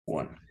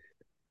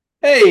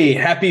Hey,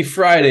 happy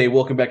Friday.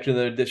 Welcome back to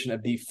another edition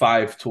of the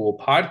Five Tool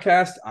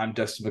Podcast. I'm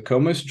Dustin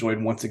McComas,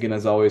 joined once again,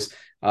 as always,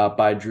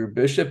 by Drew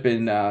Bishop.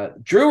 And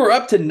Drew, we're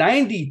up to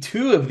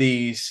 92 of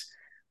these.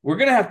 We're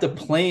going to have to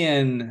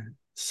plan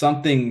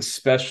something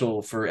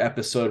special for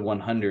episode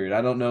 100.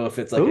 I don't know if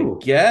it's like a Ooh,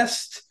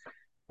 guest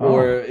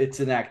or oh, it's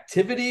an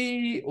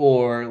activity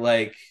or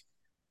like,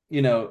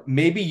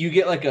 maybe you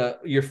get like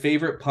your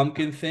favorite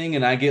pumpkin thing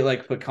and I get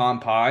like pecan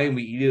pie and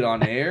we eat it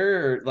on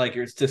air or like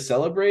it's to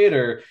celebrate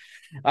or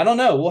I don't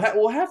know.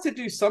 We'll have to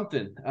do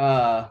something.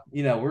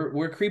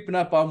 We're creeping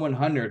up on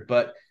 100.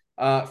 But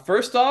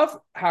first off,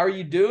 how are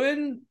you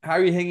doing? How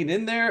are you hanging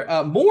in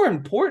there? More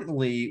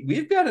importantly,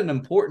 we've got an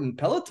important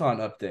Peloton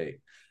update.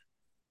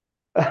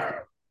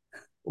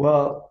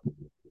 well,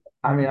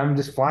 I mean, I'm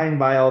just flying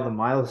by all the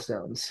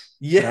milestones,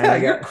 right? Yeah,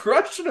 you're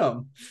crushing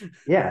them.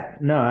 Yeah,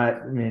 no,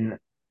 I mean,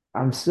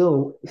 I'm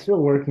still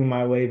working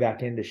my way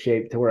back into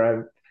shape to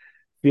where I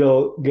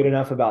feel good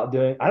enough about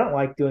doing. I don't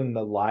like doing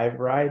the live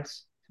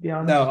rides, to be No,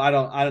 honest. I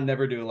don't. I don't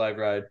never do a live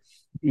ride.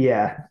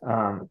 Yeah,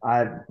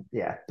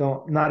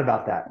 don't not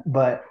about that,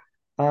 but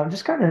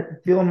just kind of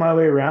feeling my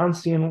way around,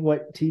 seeing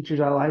what teachers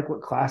I like,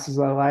 what classes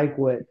I like,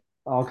 what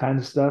all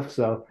kinds of stuff.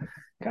 So,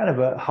 kind of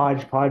a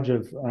hodgepodge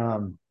of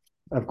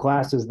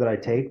classes that I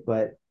take,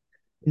 but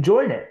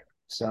enjoying it.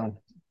 So,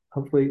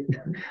 hopefully,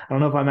 I don't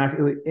know if I'm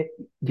actually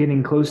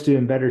getting close to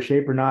in better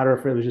shape or not, or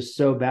if it was just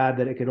so bad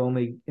that it could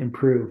only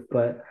improve.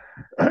 But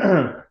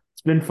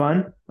it's been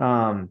fun,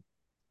 and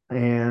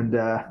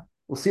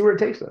we'll see where it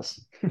takes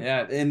us.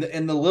 Yeah, and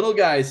the little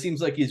guy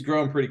seems like he's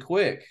growing pretty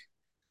quick.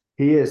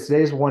 He is.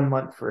 Today's 1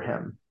 month for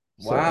him.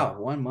 So Wow,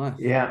 1 month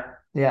yeah.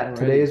 Today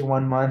already. is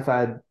 1 month.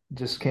 I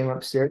just came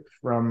upstairs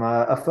from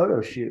a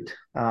photo shoot.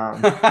 Oh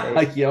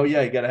yeah,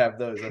 you got to have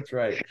those. That's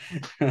right.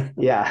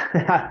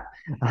 Yeah,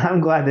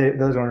 I'm glad that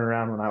those weren't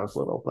around when I was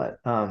little, but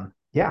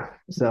yeah.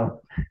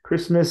 So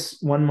Christmas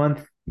 1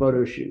 month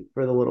photo shoot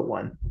for the little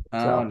one. Oh,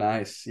 So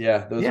nice.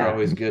 Yeah, those are yeah.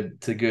 always good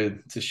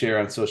to share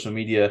on social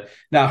media.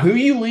 Now, who are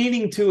you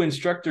leaning to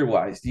instructor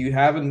wise? Do you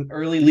have an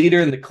early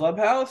leader in the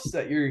clubhouse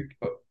that you're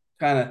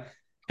kind of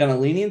kind of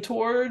leaning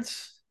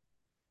towards?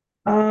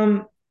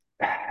 Um,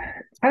 it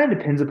kind of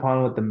depends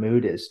upon what the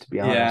mood is, to be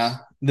Yeah,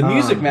 honest. the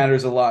music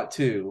matters a lot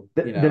too,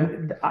 you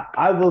know.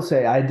 I will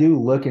say I do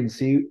look and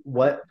see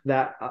what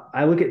that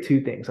I look at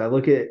two things. I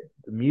look at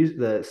the music,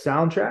 the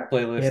soundtrack,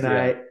 Playlist,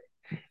 and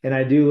yeah.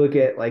 I do look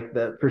at like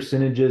the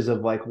percentages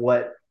of like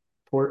what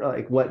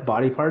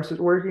body parts is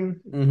working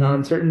on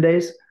Mm-hmm. certain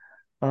days.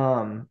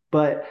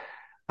 But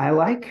I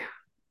like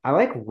I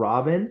like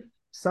Robin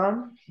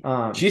some.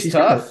 She's She's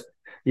kind of tough.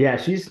 yeah,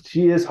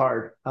 she is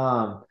hard.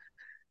 Um,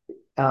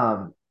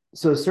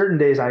 so certain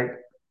days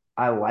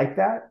I like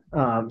that.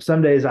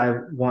 Some days I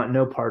want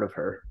no part of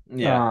her.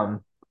 Yeah.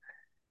 Um,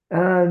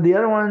 the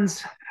other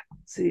ones,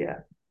 let's see,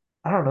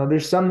 I don't know.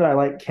 There's some that I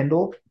like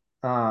Kindle,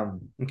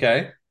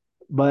 Okay.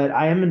 but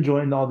I am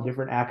enjoying all the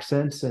different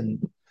accents.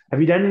 And have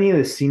you done any of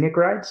the scenic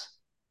rides?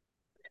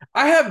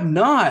 I have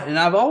not, and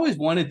I've always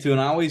wanted to, and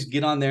I always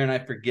get on there and I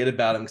forget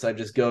about them because I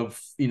just go,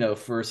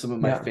 for some of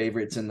my Yeah.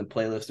 favorites in the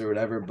playlist or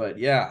whatever. But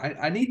yeah,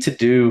 I need to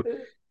do.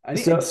 I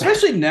need, So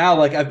especially now,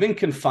 like I've been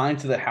confined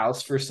to the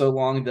house for so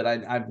long that I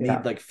need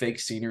yeah, like fake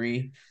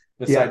scenery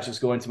besides yeah, just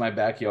going to my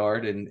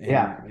backyard and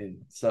yeah.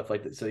 stuff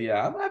like that. So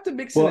yeah, I'm gonna have to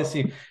mix in a Well,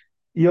 scene.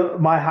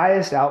 my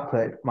highest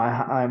output,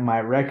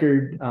 my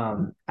record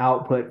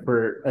output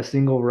for a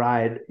single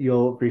ride,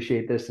 you'll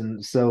appreciate this,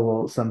 and so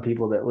will some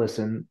people that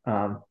listen.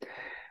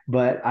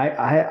 But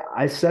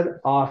I set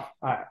off.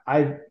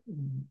 I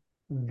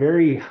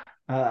very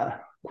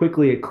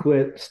quickly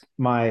eclipsed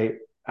my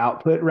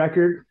output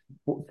record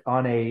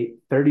on a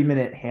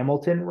 30-minute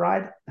Hamilton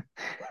ride.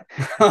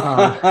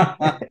 Um,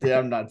 Yeah,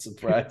 I'm not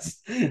surprised.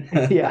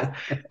 yeah,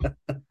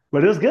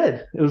 but it was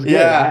good. It was good.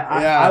 Yeah,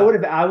 yeah.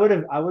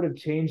 I would have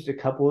changed a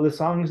couple of the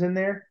songs in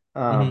there.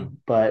 Mhm.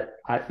 But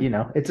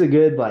it's a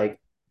good like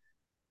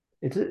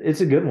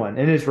it's a good one,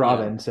 and it's Yeah.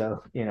 Robin,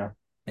 so but it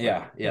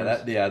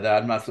was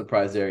That I'm not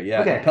surprised there.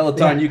 Yeah, and okay.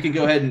 Peloton, Yeah, you can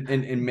go ahead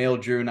and mail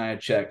Drew and I a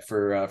check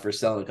for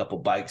selling a couple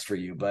bikes for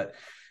you. But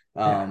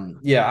yeah.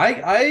 yeah,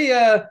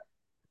 I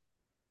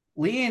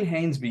Leanne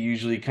Hainsby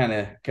usually kind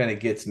of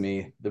gets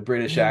me the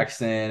British Yeah.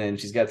 accent, and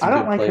she's got I some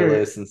don't good like her.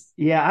 playlists and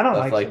Yeah, I don't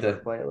stuff like like some of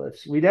her that.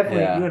 playlists. You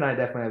Yeah, and I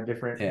definitely have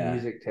different yeah.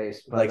 music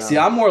tastes, but Like, see,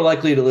 I'm more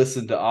likely to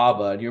listen to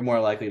ABBA, and you're more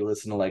likely to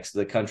listen to like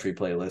the country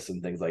playlists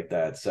and things like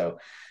that. So,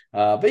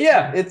 but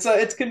yeah,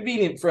 it's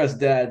convenient for us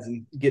dads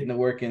and getting to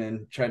working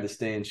and trying to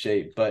stay in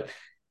shape. But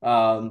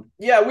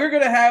yeah, we're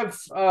gonna have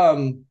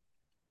I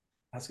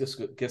was guess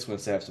we're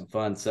gonna have some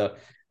fun. So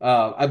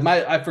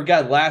I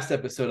forgot last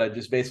episode I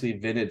just basically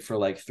vented for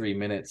like 3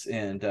 minutes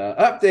and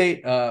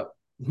update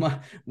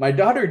my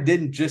daughter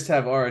didn't just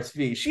have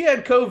RSV, she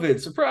had COVID,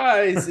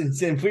 surprise.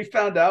 And we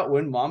found out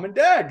when mom and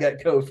dad got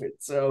COVID.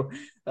 So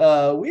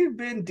we've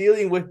been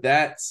dealing with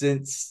that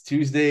since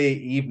Tuesday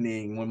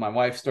evening when my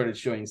wife started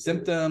showing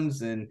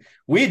symptoms, and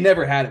we had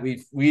never had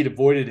it. We had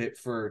avoided it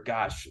for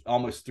gosh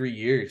almost 3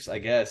 years I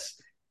guess.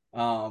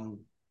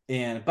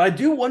 But I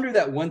do wonder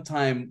that one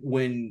time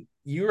when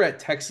you were at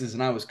Texas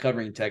and I was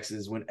covering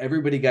Texas when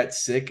everybody got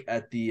sick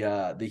at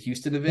the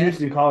Houston event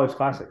Houston College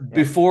Classic. Yeah.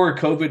 before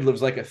COVID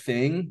was like a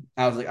thing.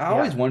 I was like, I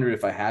always Yeah. wondered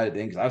if I had it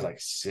then because I was like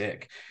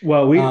sick.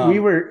 Well, we Um,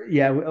 were,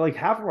 yeah, like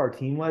half of our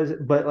team was,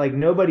 but like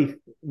nobody,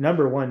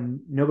 number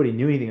one, nobody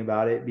knew anything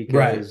about it right.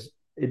 because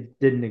it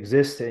didn't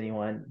exist to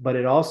anyone. But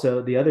it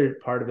also, the other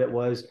part of it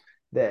was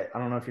that, I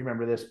don't know if you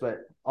remember this,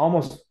 but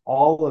almost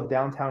all of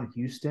downtown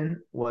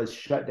Houston was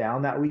shut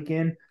down that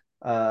weekend,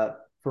 uh,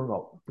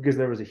 because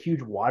there was a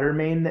huge water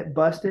main that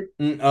busted.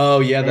 Oh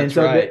yeah, And that's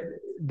so right.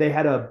 they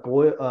had a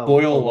Boil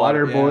water.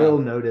 water Yeah. boil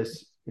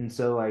notice. And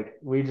so like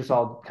we just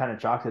all kind of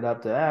chalked it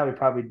up to, we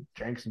probably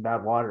drank some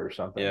bad water or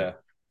something. Yeah.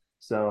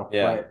 So,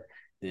 Yeah. but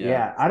Yeah.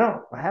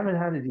 yeah, I haven't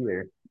had it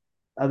either,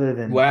 other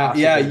than Wow.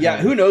 Yeah. possibly Yeah.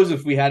 Who going. knows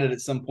if we had it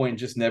at some point and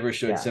just never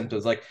showed Yeah,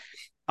 symptoms. Like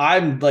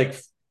I'm like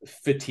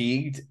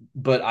fatigued,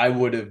 but I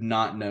would have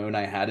not known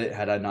I had it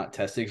had I not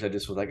tested because I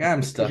just was like,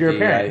 I'm because you're a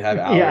stuffy. I have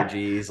parent. Yeah,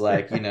 allergies.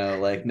 Like,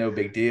 like no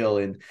big deal.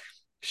 And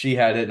she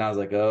had it. And I was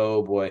like,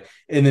 oh boy.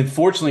 And then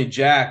fortunately,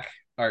 Jack,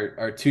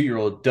 our 2 year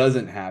old,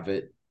 doesn't have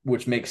it,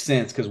 which makes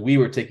sense because we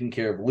were taking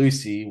care of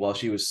Lucy while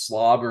she was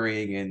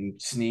slobbering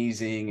and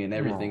sneezing and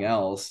everything oh,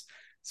 else.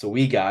 So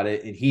we got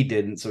it and he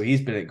didn't. So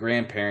he's been at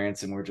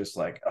grandparents and we're just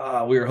like,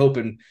 oh, we were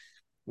hoping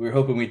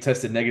we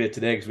tested negative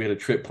today because we had a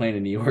trip planned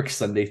in New York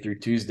Sunday through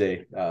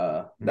Tuesday.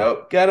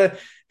 Nope, gotta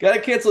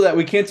cancel that.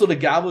 We canceled a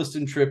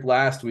Galveston trip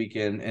last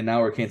weekend, and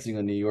now we're canceling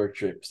a New York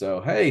trip.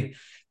 So hey,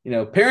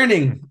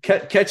 parenting,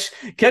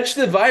 catch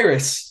the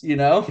virus.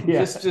 Just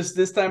yeah, just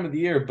this time of the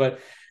year. But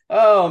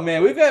oh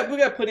man, we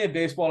got plenty of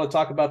baseball to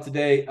talk about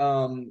today.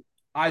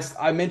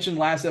 I mentioned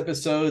last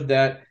episode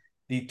that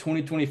the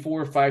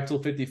 2024 5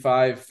 till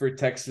 55 for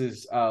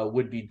Texas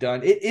would be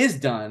done. It is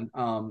done.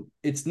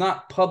 It's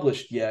not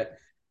published yet.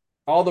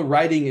 All the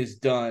writing is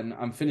done.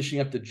 I'm finishing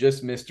up the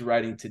just missed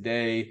writing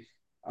today.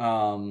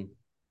 Um,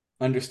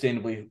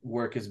 Understandably,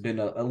 work has been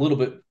a little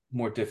bit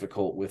more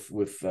difficult with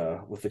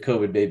the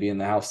COVID baby in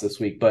the house this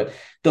week, but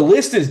the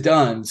list is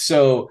done.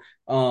 So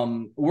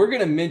we're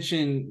gonna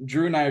mention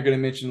Drew and I are gonna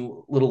mention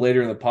a little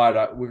later in the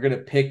pod. We're gonna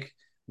pick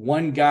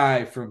one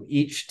guy from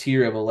each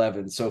tier of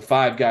 11, so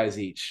 5 guys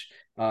each.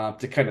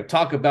 To kind of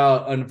talk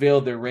about,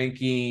 unveil their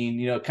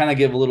ranking, kind of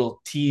give a little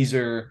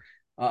teaser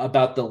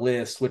about the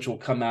list, which will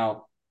come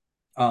out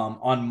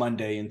on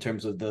Monday in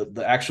terms of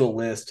the actual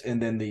list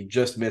and then the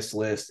just missed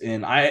list.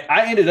 And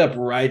I ended up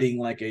writing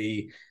like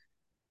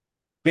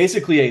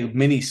basically a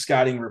mini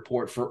scouting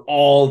report for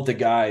all the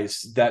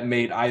guys that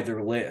made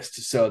either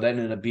list. So that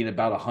ended up being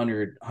about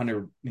 100 kind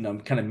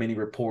of mini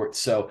reports.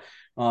 So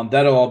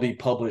that'll all be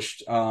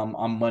published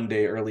on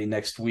Monday early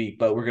next week.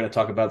 But we're going to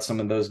talk about some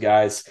of those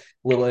guys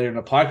a little later in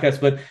the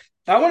podcast. But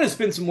I want to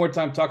spend some more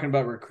time talking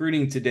about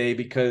recruiting today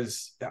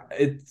because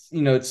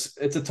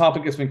it's a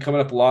topic that's been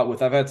coming up a lot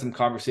with. I've had some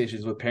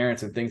conversations with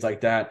parents and things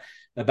like that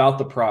about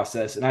the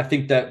process, and I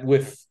think that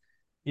with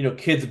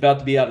kids about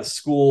to be out of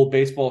school,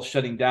 baseball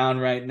shutting down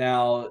right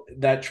now,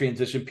 that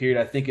transition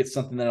period, I think it's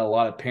something that a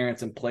lot of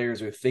parents and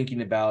players are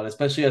thinking about,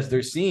 especially as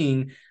they're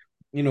seeing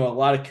a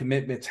lot of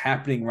commitments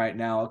happening right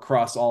now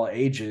across all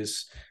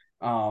ages.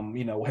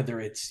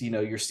 Whether it's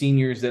your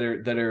seniors that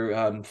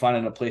are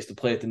finding a place to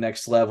play at the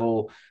next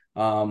level,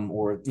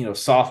 or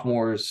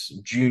sophomores,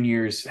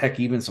 juniors, heck,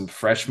 even some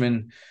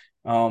freshmen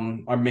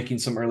are making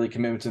some early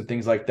commitments and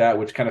things like that,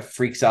 which kind of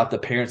freaks out the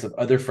parents of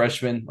other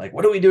freshmen. Like,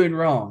 what are we doing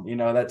wrong?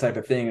 That type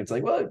of thing. It's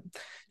like, well,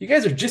 you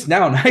guys are just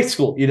now in high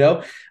school.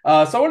 So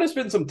I want to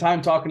spend some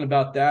time talking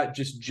about that,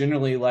 just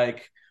generally,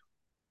 like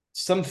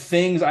some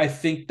things I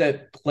think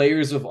that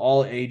players of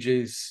all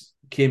ages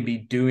can be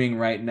doing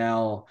right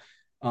now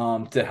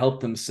to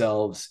help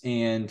themselves.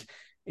 And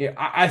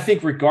I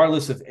think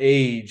regardless of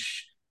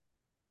age,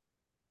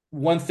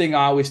 one thing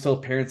I always tell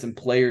parents and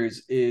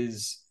players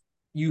is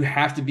you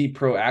have to be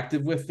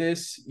proactive with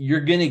this.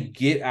 You're going to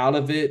get out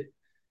of it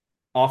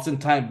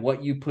oftentimes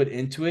what you put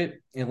into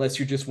it, unless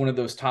you're just one of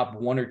those top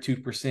 1 or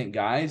 2%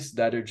 guys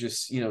that are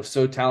just,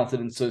 so talented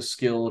and so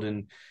skilled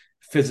and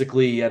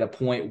physically at a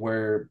point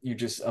where you're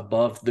just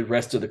above the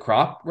rest of the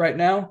crop right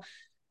now.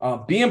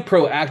 Being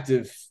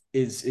proactive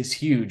is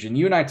huge. And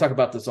you and I talk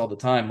about this all the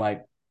time.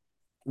 Like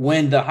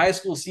when the high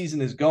school season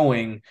is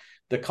going,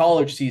 the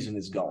college season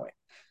is going.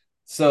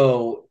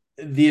 So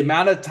the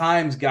amount of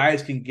times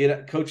coaches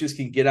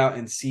can get out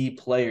and see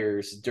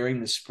players during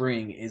the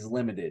spring is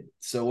limited.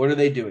 So what are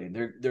they doing?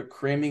 They're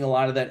cramming a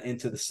lot of that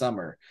into the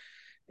summer.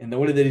 And then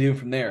what are they doing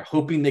from there?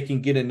 Hoping they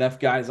can get enough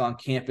guys on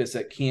campus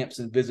at camps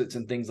and visits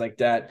and things like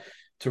that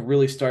to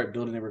really start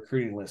building a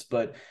recruiting list.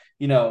 But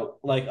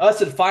like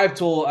us at 5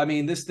 Tool, I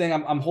mean, this thing,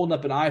 I'm holding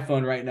up an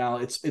iPhone right now.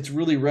 It's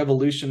really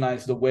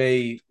revolutionized the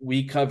way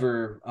we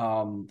cover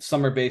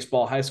summer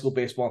baseball, high school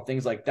baseball, and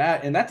things like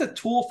that. And that's a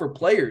tool for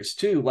players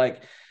too.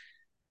 Like,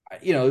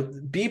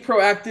 be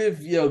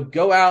proactive.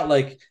 Go out.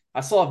 Like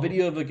I saw a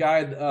video of a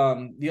guy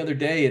the other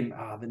day, and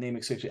the name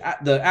escapes me.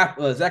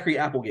 Zachary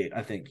Applegate,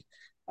 I think.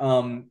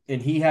 And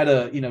he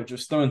had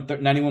just throwing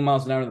 91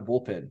 miles an hour in the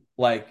bullpen.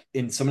 Like,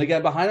 and somebody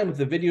got behind him with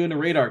the video and a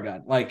radar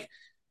gun. Like,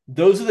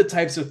 those are the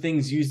types of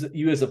things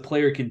you as a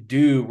player can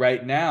do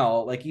right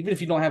now. Like, even if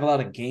you don't have a lot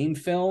of game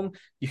film,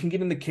 you can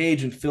get in the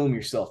cage and film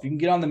yourself. You can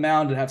get on the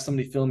mound and have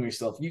somebody film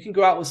yourself. You can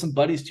go out with some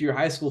buddies to your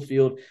high school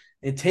field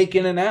and take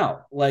in and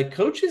out. Like,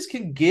 coaches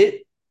can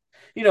get,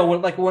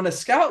 when a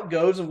scout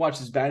goes and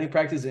watches batting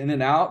practice in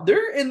and out,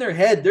 they're in their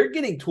head, they're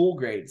getting tool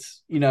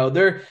grades.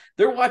 They're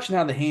watching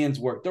how the hands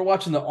work. They're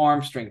watching the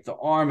arm strength, the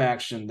arm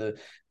action, the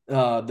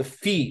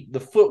feet, the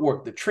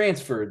footwork, the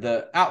transfer,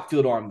 the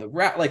outfield arm, the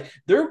rat. Like,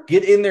 they're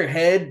in their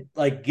head,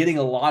 like, getting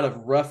a lot of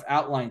rough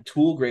outline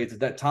tool grades at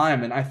that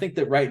time. And I think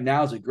that right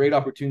now is a great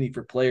opportunity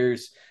for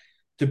players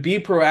to be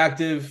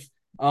proactive,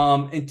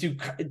 and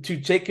to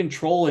take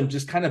control and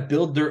just kind of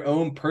build their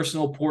own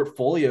personal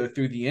portfolio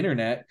through the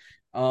internet,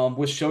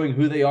 with showing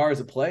who they are as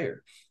a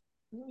player.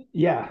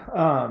 Yeah,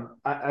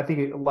 I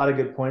think a lot of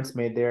good points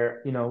made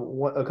there.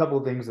 A couple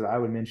of things that I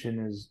would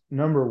mention is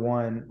number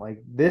one, like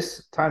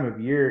this time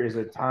of year is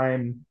a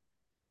time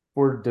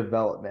for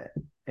development,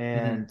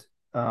 Mm-hmm.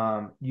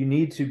 and you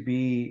need to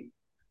be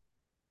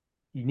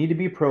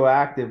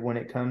proactive when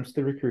it comes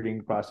to the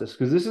recruiting process,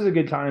 because this is a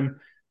good time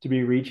to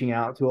be reaching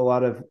out to a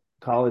lot of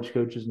college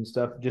coaches and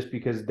stuff, just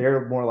because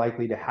they're more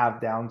likely to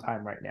have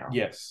downtime right now.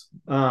 Yes.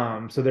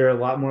 So they're a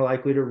lot more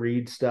likely to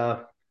read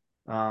stuff.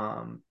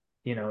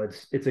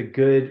 It's a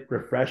good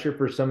refresher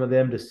for some of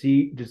them to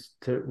see,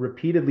 just to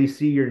repeatedly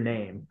see your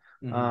name.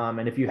 Mm-hmm.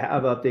 And if you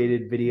have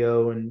updated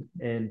video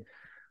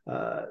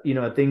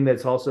a thing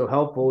that's also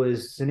helpful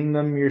is sending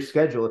them your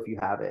schedule if you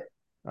have it.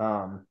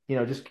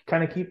 Just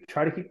kind of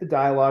try to keep the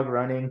dialogue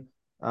running.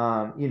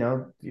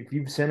 If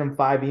you've sent them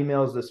 5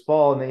 emails this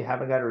fall and they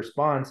haven't got a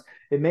response,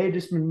 it may have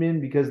just been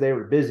because they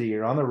were busy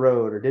or on the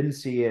road or didn't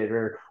see it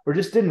or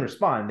just didn't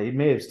respond. They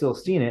may have still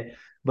seen it,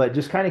 but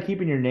just kind of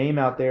keeping your name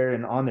out there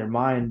and on their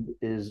mind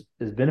is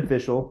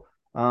beneficial.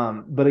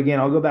 But again,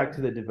 I'll go back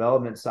to the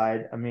development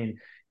side. I mean,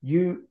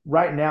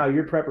 right now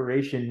your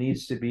preparation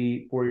needs to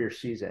be for your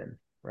season,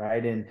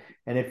 right? And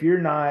if you're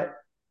not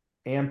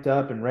amped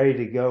up and ready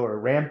to go, or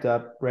ramped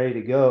up ready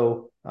to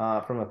go,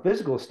 from a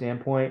physical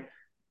standpoint,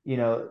 you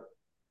know,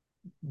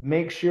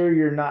 make sure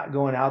you're not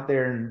going out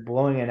there and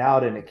blowing it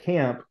out in a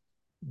camp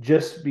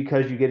just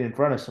because you get in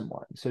front of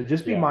someone. So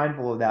just be Yeah.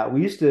 mindful of that.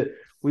 We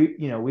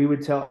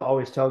would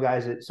always tell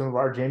guys at some of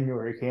our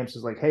January camps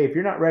is like, hey, if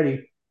you're not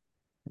ready,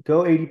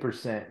 go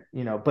 80%,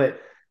 but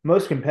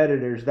most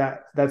competitors,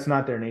 that's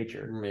not their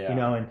nature,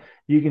 Yeah. and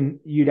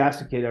you'd ask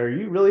the kid, are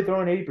you really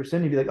throwing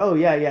 80%? He'd be like, oh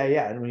yeah, yeah,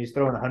 yeah. And when he's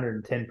throwing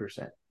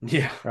 110%,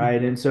 Yeah.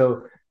 right? And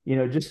so,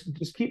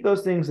 just keep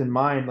those things in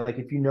mind. Like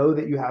if you know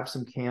that you have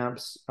some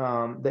camps,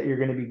 that you're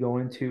going to be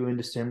going to in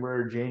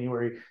December or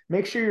January,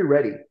 make sure you're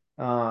ready.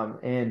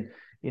 And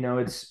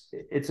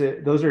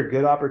those are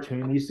good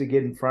opportunities to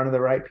get in front of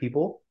the right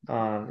people. A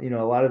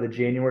lot of the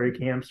January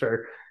camps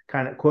are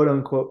kind of quote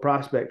unquote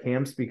prospect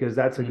camps, because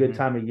that's a good Mm-hmm.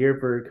 time of year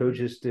for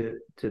coaches to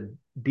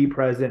be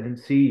present and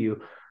see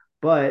you.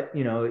 But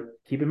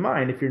keep in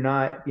mind, if you're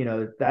not,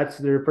 that's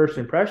their first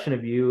impression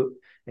of you,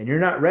 and you're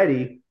not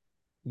ready,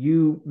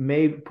 you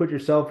may put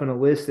yourself in a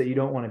list that you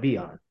don't want to be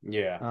on.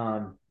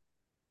 Yeah.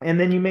 And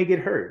then you may get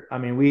hurt. I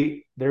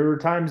mean, there were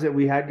times that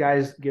we had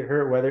guys get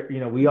hurt, whether,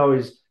 we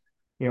always,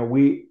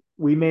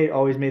 we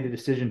always made the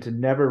decision to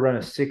never run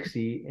a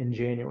 60 in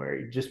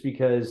January, just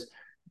because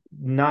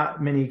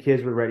not many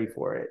kids were ready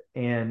for it.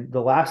 And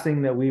the last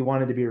thing that we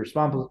wanted to be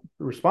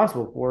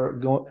responsible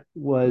for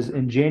was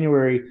in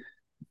January,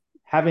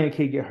 having a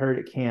kid get hurt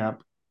at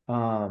camp,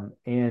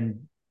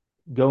 and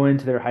go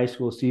into their high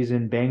school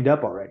season banged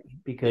up already, Yeah.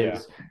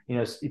 because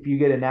if you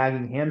get a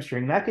nagging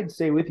hamstring, that could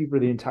stay with you for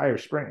the entire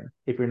spring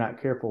if you're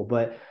not careful.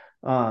 But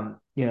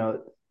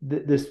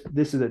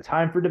this is a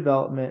time for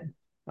development.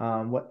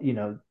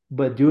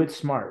 But do it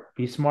smart.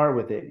 Be smart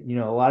with it.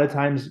 A lot of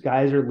times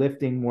guys are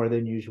lifting more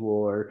than usual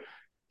or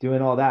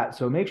doing all that,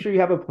 so make sure you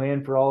have a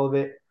plan for all of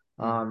it.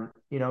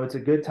 Mm-hmm. It's a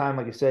good time,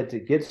 like I said, to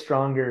get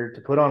stronger,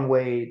 to put on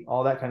weight,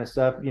 all that kind of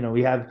stuff.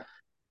 We have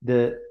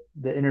the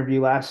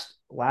interview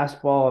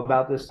last fall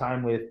about this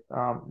time with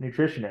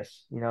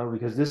nutritionists,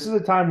 because this is a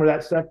time where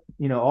that stuff,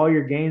 all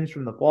your gains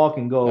from the fall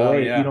can go Oh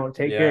away if you yeah. don't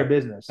take care Yeah. of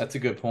business. That's a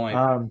good point.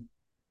 um,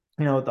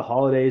 at the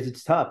holidays,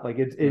 it's tough. Like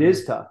it Mm-hmm.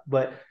 is tough,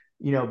 but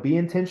be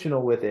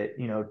intentional with it.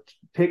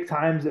 Pick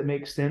times that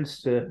make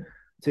sense to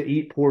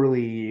eat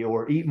poorly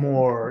or eat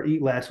more or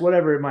eat less,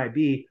 whatever it might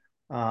be.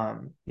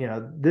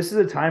 This is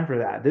a time for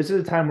that. This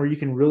is a time where you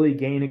can really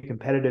gain a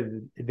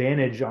competitive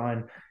advantage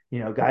on,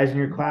 guys in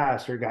your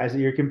class or guys that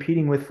you're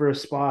competing with for a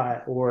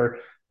spot, or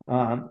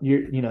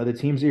the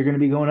teams that you're going to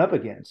be going up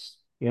against.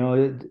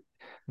 The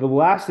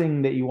last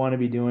thing that you want to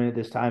be doing at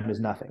this time is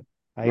nothing.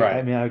 I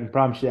Right. mean, I can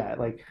promise you that.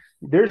 Like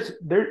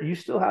you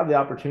still have the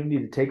opportunity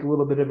to take a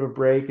little bit of a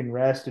break and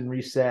rest and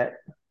reset.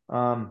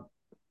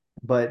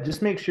 But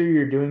just make sure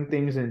you're doing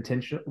things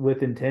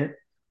with intent.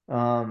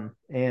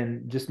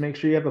 And just make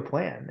sure you have a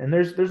plan. And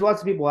there's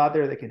lots of people out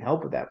there that can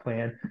help with that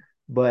plan.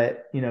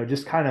 But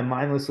just kind of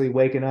mindlessly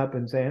waking up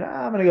and saying,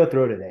 I'm going to go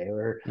throw today,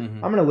 or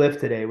Mm-hmm. I'm going to lift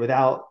today,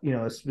 without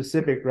a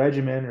specific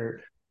regimen,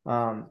 or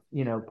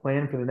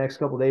plan for the next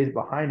couple of days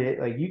behind it,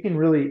 like you can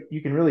really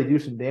do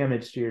some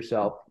damage to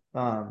yourself.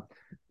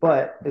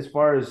 But as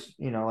far as,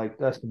 like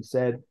Dustin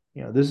said,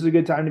 this is a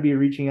good time to be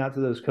reaching out to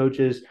those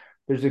coaches.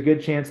 There's a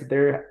good chance that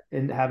they're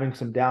having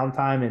some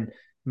downtime, and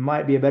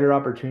might be a better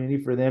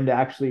opportunity for them to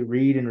actually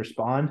read and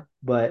respond.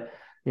 But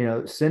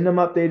send them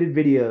updated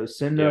videos,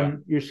 send Yeah.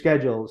 them your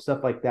schedule,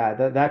 stuff like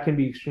that. That can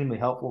be extremely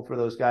helpful for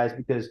those guys,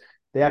 because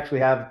they actually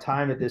have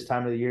time at this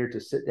time of the year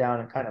to sit down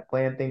and kind of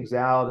plan things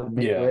out and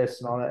make Yeah.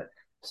 lists and all that.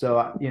 So,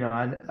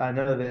 I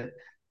know that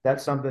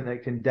that's something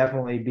that can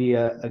definitely be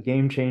a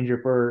game changer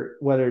for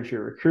whether it's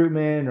your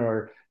recruitment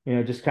or,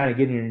 just kind of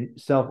getting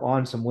yourself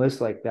on some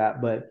lists like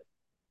that. But,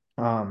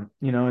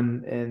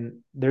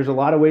 and there's a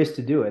lot of ways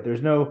to do it.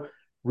 There's no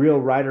real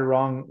right or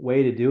wrong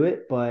way to do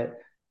it. But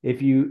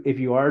if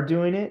you are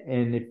doing it,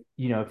 and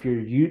if you're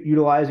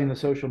utilizing the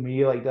social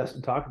media like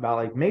Dustin talked about,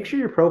 like, make sure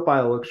your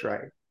profile looks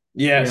right.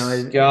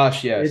 Yes.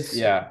 Gosh, yes. It's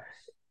Yeah.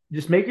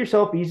 just make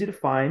yourself easy to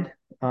find.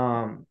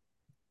 I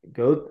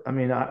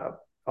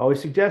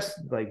always suggest,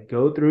 like,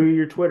 go through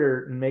your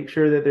Twitter and make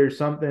sure that there's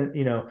something,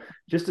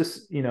 just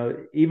as,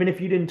 even if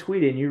you didn't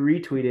tweet it and you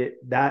retweet it,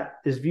 that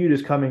is viewed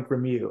as coming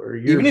from you or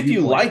your Even if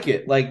you viewpoint. like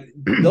it, like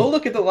go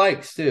look at the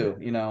likes too.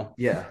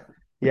 Yeah.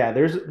 Yeah,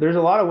 there's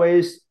a lot of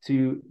ways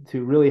to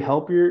really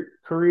help your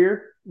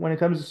career when it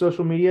comes to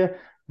social media,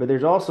 but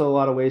there's also a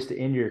lot of ways to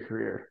end your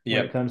career when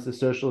it Yep. comes to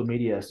social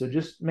media. So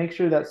just make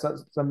sure that's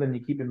something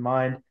you keep in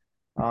mind.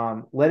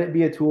 Let it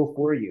be a tool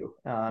for you,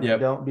 and Yep.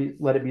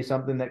 don't let it be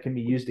something that can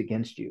be used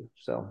against you.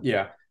 So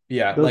Yeah.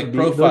 Yeah. those would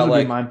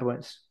Like be my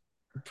points.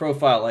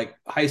 profile like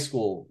high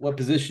school, what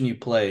position you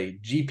play,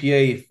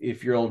 GPA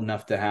if you're old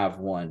enough to have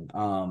one,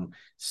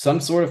 some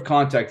sort of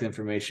contact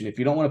information. If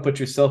you don't want to put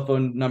your cell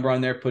phone number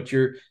on there, put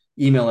your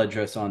email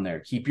address on there.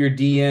 Keep your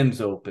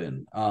DMs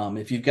open.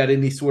 If you've got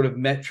any sort of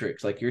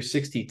metrics like your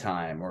 60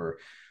 time or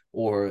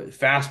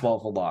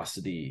fastball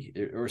velocity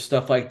or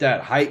stuff like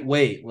that, height,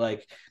 weight,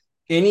 like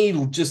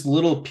any just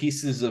little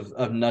pieces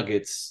of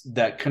nuggets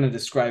that kind of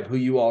describe who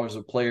you are as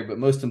a player, but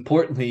most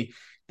importantly,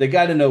 they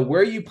got to know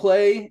where you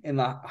play in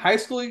the high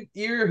school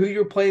year, who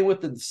you're playing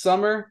with in the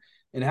summer,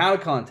 and how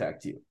to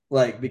contact you.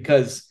 Like,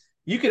 because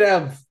you could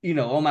have,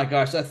 oh my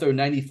gosh, I throw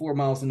 94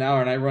 miles an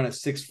hour and I run a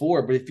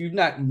 6'4", but if you've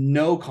not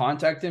no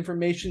contact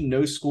information,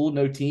 no school,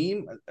 no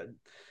team,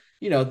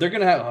 they're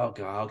gonna have, oh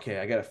god, okay,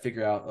 I gotta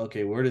figure out,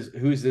 okay,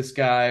 who's this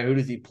guy? Who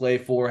does he play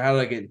for? How do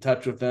I get in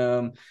touch with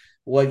him?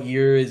 What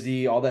year is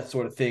he? All that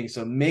sort of thing.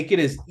 So make it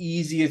as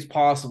easy as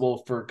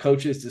possible for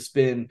coaches to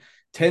spend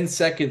 10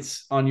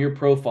 seconds on your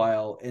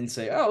profile and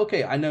say, oh,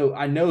 okay, I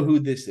know who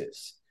this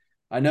is.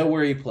 I know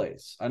where he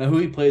plays. I know who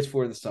he plays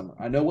for the summer.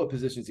 I know what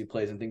positions he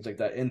plays and things like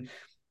that. And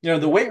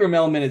the weight room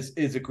element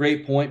is a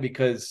great point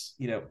because,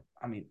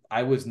 I mean,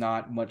 I was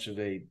not much of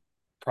a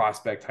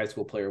prospect high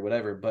school player or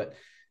whatever, but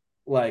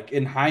like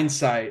in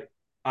hindsight,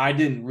 I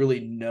didn't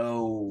really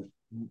know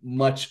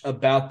much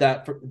about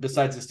that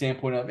besides the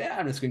standpoint of, yeah,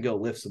 I'm just gonna go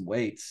lift some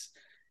weights.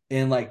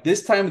 And like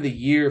this time of the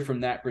year,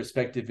 from that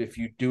perspective, if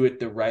you do it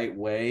the right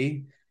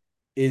way,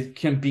 it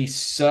can be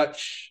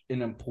such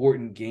an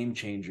important game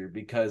changer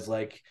because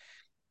like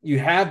you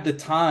have the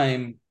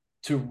time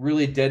to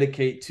really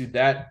dedicate to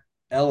that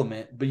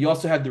element, but you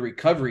also have the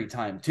recovery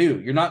time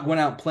too. You're not going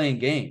out playing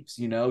games,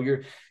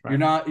 you're Right.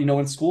 not,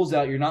 when school's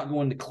out, you're not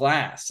going to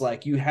class.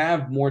 Like you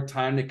have more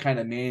time to kind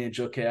of manage,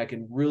 okay, I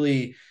can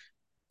really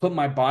put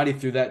my body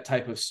through that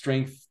type of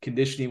strength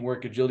conditioning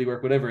work, agility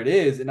work, whatever it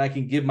is, and I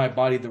can give my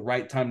body the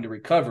right time to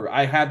recover.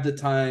 I have the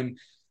time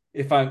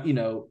if I'm,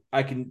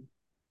 I can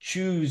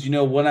choose,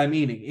 what I'm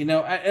eating, and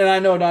I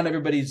know not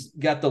everybody's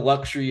got the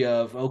luxury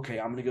of, okay,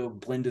 I'm going to go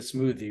blend a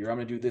smoothie or I'm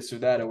going to do this or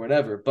that or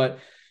whatever, but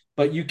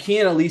you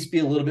can at least be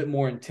a little bit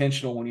more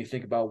intentional when you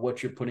think about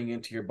what you're putting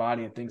into your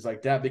body and things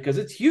like that, because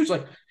it's huge.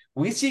 Like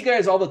we see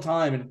guys all the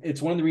time, and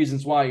it's one of the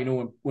reasons why,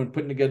 when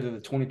putting together the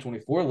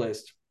 2024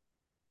 list,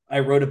 I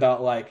wrote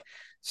about like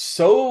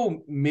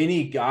so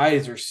many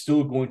guys are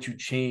still going to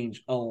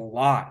change a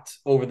lot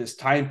over this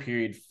time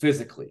period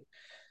physically.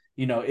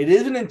 It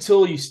isn't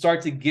until you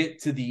start to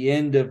get to the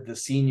end of the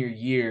senior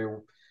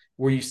year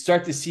where you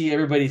start to see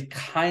everybody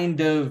kind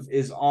of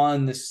is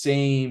on the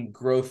same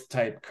growth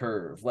type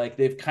curve. Like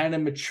they've kind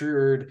of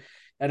matured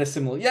at a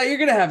similar, yeah, you're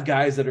going to have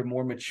guys that are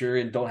more mature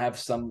and don't have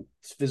some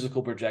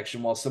physical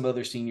projection while some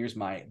other seniors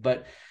might.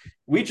 But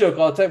we joke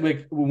all the time,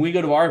 like when we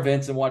go to our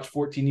events and watch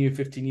 14U,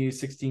 15U,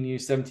 16U,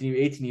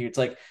 17U, 18U, it's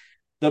like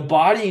the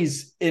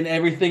bodies and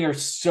everything are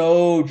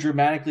so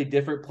dramatically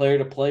different player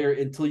to player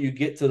until you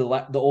get to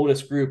the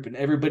oldest group and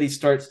everybody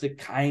starts to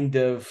kind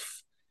of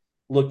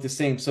look the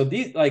same. So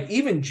these, like,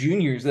 even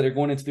juniors that are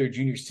going into their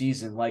junior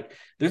season, like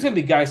there's going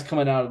to be guys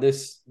coming out of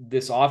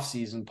this off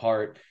season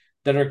part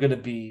that are going to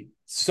be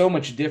so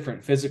much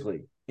different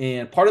physically.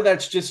 And part of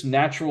that's just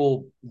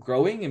natural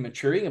growing and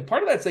maturing, and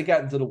part of that's they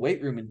got into the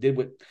weight room and did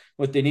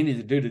what they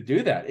needed to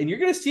do that. And you're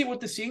going to see it with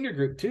the senior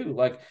group too.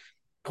 Like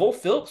Cole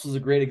Phillips was a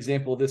great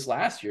example of this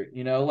last year.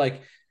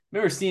 Like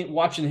remember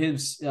watching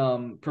his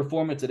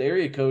performance at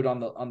Area Code on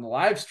the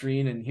live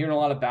stream and hearing a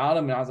lot about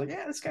him, and I was like,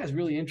 yeah, this guy's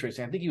really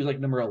interesting. I think he was like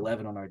number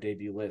 11 on our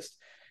debut list.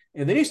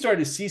 And then you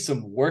started to see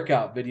some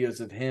workout videos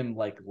of him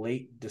like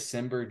late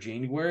December,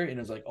 January, and it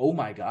was like, oh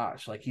my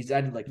gosh, like he's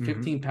added like Mm-hmm.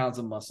 15 pounds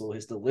of muscle.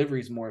 His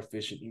delivery's more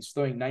efficient. He's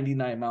throwing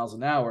 99 miles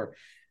an hour.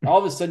 All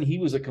of a sudden, he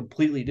was a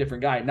completely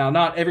different guy. Now,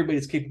 not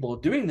everybody's capable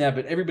of doing that,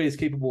 but everybody's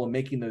capable of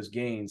making those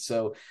gains.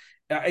 So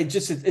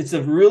it's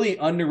a really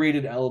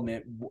underrated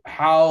element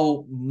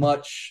how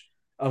much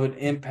of an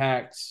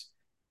impact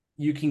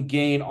you can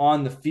gain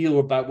on the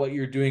field by what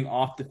you're doing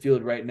off the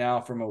field right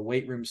now from a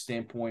weight room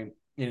standpoint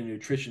and a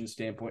nutrition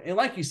standpoint. And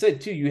like you said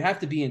too, you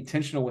have to be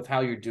intentional with how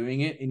you're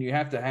doing it, and you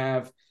have to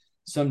have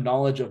some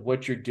knowledge of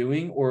what you're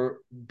doing or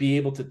be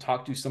able to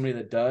talk to somebody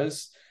that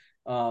does.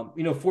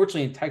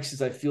 Fortunately in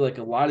Texas, I feel like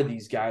a lot of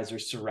these guys are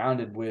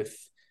surrounded with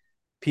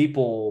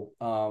people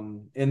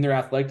in their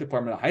athletic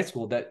department at high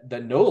school that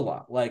know a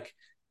lot.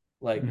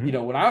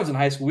 Mm-hmm. When I was in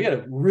high school, we had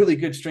a really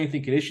good strength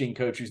and conditioning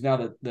coach who's now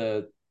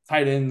the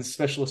tight end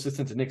special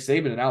assistant to Nick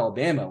Saban in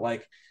Alabama.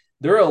 Like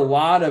there are a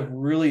lot of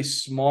really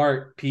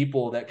smart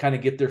people that kind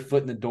of get their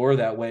foot in the door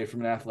that way from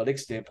an athletic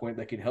standpoint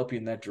that can help you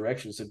in that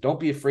direction. So don't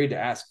be afraid to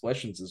ask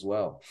questions as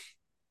well.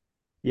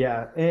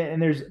 Yeah,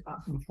 and there's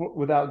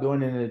without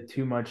going into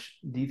too much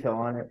detail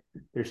on it,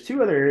 there's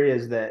two other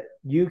areas that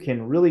you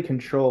can really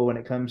control when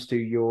it comes to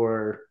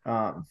your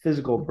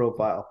physical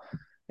profile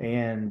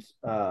and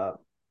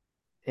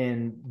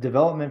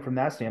development from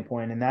that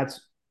standpoint, and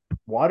that's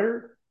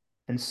water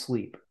and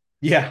sleep.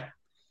 Yeah.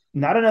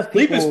 Not enough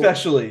Sleep people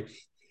especially.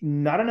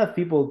 not enough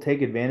people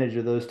take advantage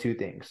of those two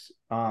things.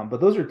 But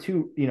those are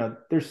two,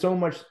 there's so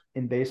much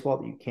in baseball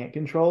that you can't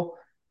control.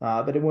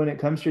 But when it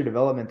comes to your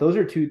development, those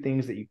are two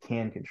things that you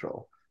can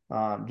control.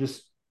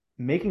 Just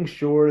making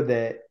sure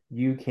that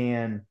you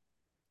can,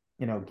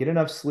 get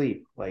enough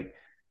sleep like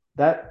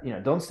that,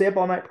 don't stay up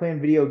all night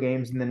playing video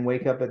games and then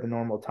wake up at the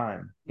normal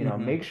time. Make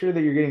Mm-hmm. sure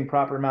that you're getting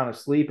proper amount of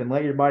sleep and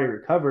let your body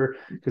recover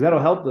because that'll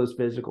help those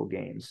physical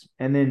gains.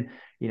 And then,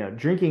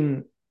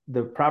 drinking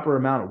the proper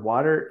amount of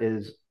water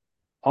is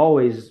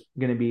always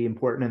going to be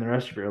important in the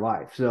rest of your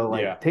life. So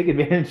Yeah. like take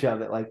advantage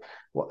of it. Like,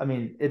 well, I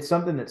mean, it's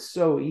something that's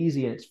so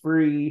easy and it's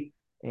free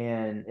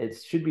and it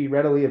should be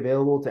readily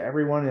available to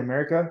everyone in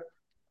America.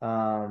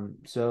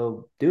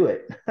 So do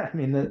it. I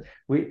mean,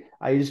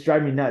 I just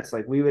drive me nuts.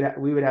 Like we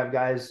would have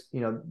guys,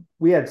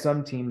 we had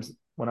some teams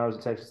when I was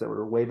in Texas that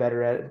were way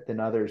better at it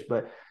than others,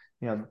 but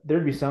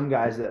there'd be some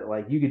guys that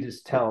like you could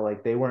just tell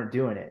like they weren't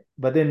doing it.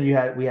 But then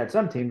we had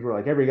some teams where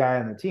like every guy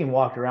on the team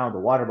walked around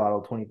with a water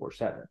bottle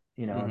 24/7,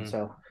 and Mm-hmm.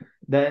 so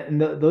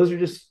those are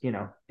just,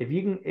 if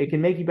you can, it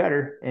can make you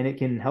better and it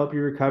can help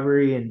your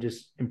recovery and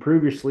just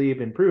improve your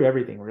sleep, improve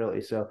everything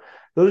really. So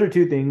those are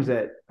two things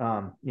that,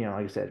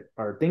 like I said,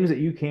 are things that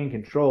you can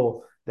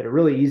control that are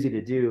really easy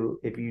to do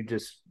if you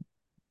just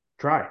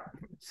try.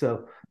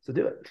 So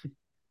do it.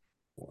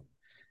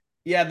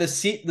 Yeah, the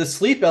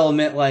sleep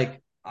element,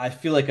 like I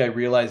feel like I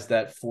realized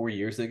that 4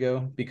 years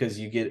ago because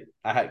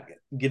I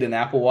get an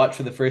Apple Watch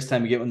for the first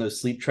time. You get one of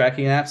those sleep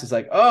tracking apps. It's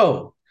like,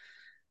 oh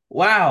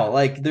wow,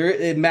 like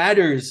it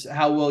matters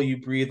how well you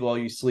breathe while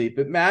you sleep.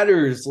 It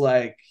matters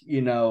like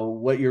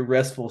what your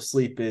restful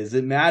sleep is.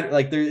 It matters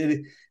like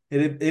it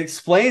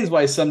explains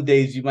why some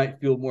days you might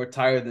feel more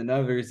tired than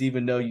others,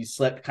 even though you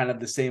slept kind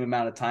of the same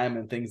amount of time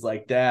and things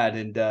like that.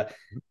 And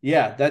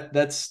yeah,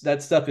 that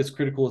stuff is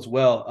critical as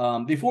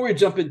well. Before we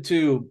jump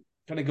into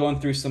kind of going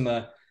through some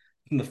of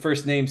the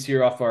first names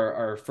here off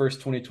our first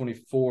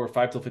 2024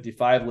 5 till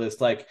 55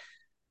 list, like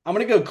I'm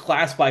gonna go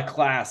class by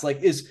class.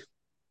 Like is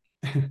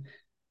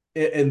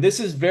and this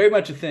is very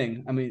much a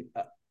thing. I mean,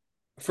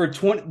 for the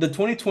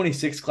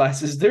 2026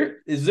 class, is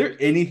there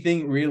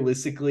anything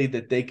realistically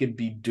that they could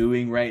be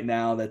doing right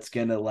now that's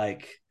gonna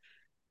like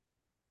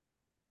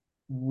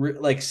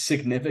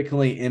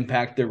significantly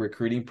impact their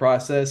recruiting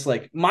process?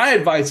 Like my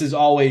advice is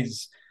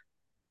always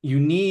you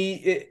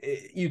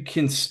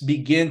can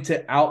begin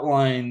to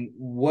outline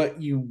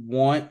what you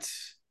want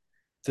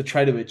to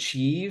try to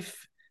achieve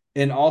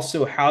and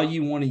also how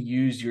you want to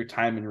use your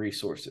time and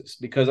resources,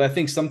 because I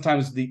think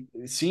sometimes the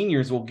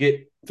seniors will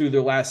get through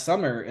their last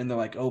summer and they're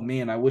like, oh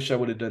man, I wish I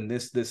would have done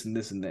this and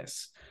this and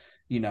this,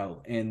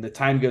 and the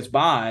time goes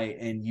by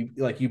and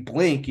you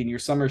blink and your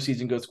summer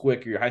season goes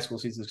quick or your high school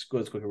season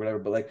goes quick or whatever.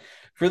 But like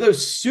for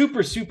those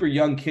super super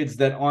young kids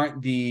that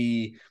aren't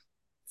the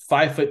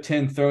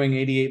 5'10" throwing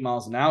 88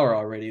 miles an hour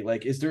already,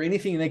 like is there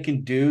anything they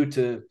can do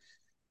to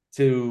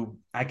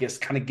I guess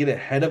kind of get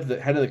ahead of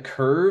the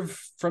curve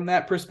from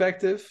that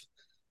perspective?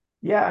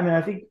 Yeah. I mean,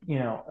 I think,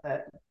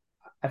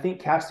 I think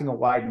casting a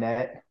wide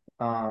net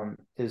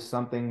is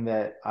something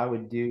that I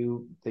would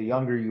do the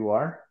younger you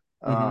are.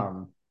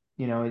 Mm-hmm.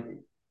 You know,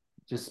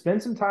 just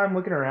spend some time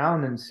looking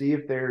around and see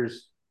if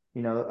there's,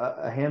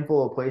 a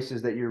handful of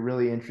places that you're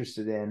really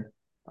interested in,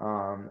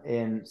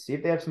 and see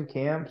if they have some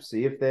camps,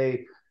 see if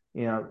they,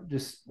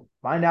 just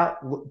find out,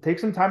 take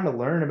some time to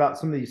learn about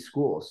some of these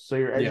schools so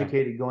you're Yeah.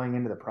 educated going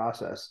into the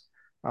process.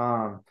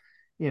 Um,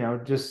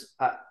 just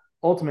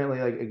ultimately,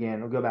 like, again,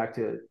 we'll go back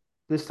to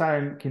this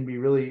time can be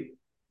really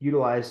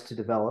utilized to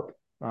develop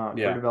for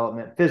Yeah.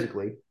 development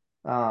physically.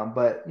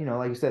 But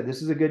like you said,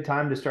 this is a good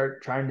time to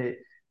start trying to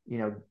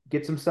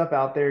get some stuff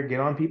out there, get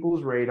on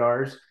people's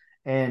radars,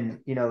 and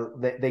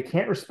they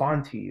can't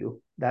respond to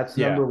you. That's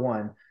Yeah. number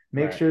one.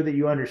 Make Right. sure that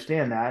you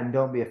understand that and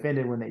don't be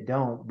offended when they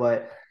don't.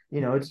 But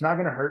it's not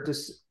going to hurt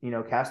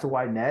to cast a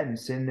wide net and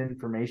send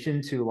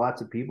information to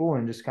lots of people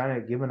and just kind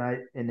of give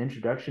an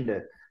introduction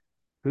to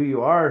who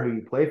you are, who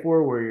you play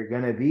for, where you're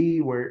going to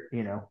be, where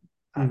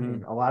I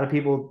mean, Hmm. a lot of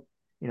people,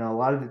 a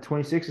lot of the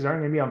 26s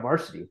aren't going to be on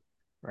varsity,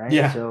 right?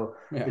 Yeah. So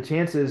the Yeah.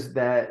 chances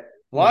that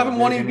A lot of them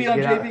they're want to going to be on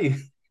get out. JV.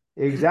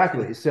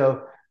 Exactly.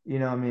 So,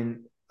 I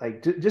mean,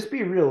 like just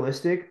be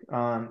realistic.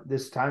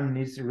 This time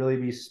needs to really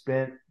be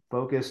spent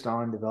focused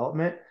on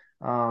development.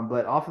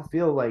 But off the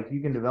field, like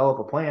you can develop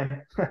a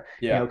plan,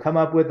 Yeah. come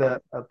up with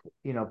a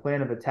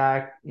plan of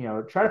attack,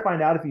 try to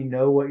find out if you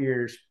know what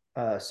your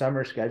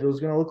summer schedule is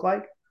going to look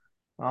like.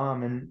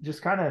 And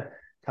just kind of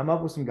come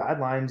up with some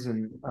guidelines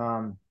and,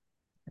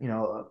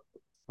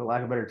 for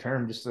lack of a better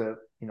term, just a,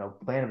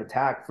 plan of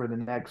attack for the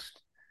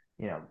next,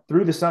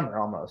 through the summer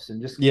almost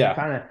and just Yeah.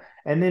 kind of,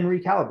 and then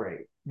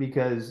recalibrate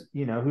because,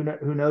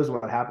 who knows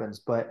what happens,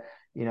 but,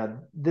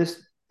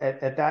 this,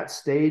 at that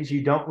stage,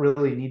 you don't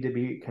really need to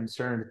be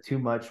concerned too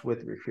much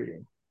with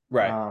recruiting.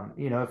 Right.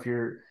 If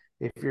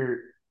you're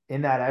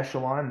in that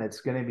echelon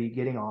that's going to be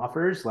getting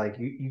offers, like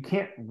you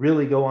can't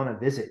really go on a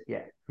visit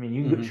yet. I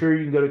mean, Hmm. sure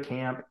you can go to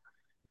camp,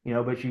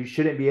 but you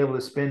shouldn't be able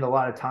to spend a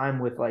lot of time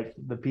with like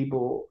the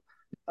people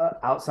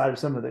outside of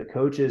some of the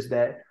coaches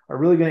that are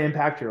really going to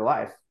impact your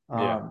life.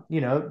 Yeah.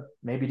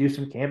 Maybe do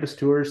some campus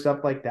tours,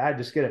 stuff like that.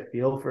 Just get a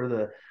feel for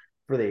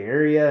the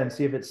area and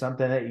see if it's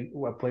something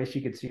a place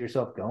you could see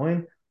yourself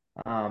going.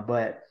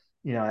 But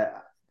you know,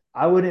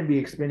 I wouldn't be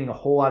expending a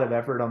whole lot of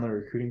effort on the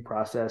recruiting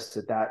process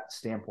at that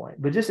standpoint.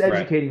 But just Right.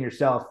 educating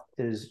yourself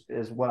is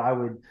what I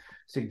would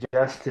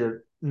suggest to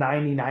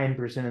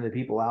 99% of the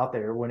people out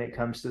there when it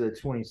comes to the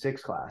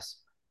 26 class.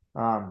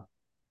 Um,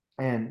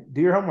 and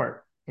do your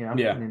homework. I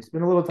Yeah. mean,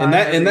 spend a little And time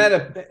that and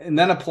every.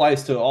 that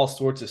applies to all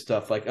sorts of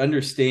stuff. Like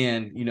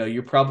understand,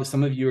 you're probably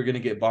some of you are going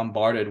to get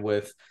bombarded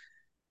with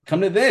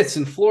come to this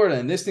in Florida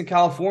and this in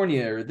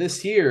California or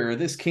this here or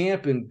this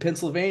camp in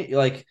Pennsylvania.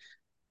 Like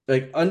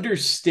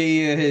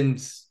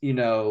understand,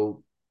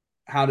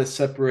 how to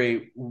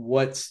separate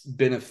what's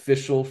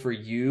beneficial for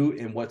you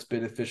and what's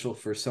beneficial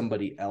for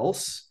somebody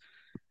else.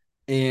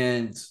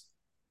 And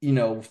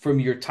from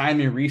your time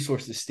and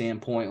resources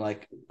standpoint,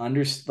 like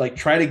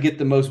try to get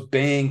the most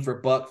bang for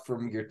buck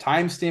from your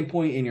time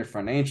standpoint and your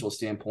financial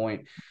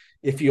standpoint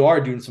if you are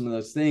doing some of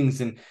those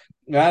things. And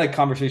I had a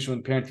conversation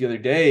with a parent the other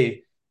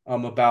day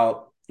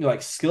about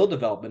like skill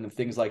development and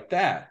things like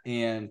that.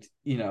 And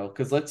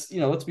because let's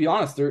be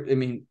honest, I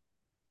mean,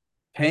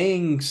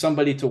 paying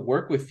somebody to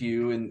work with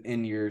you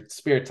in your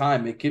spare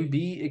time, it can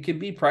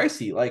be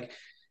pricey. Like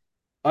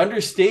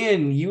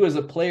understand you as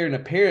a player and a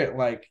parent,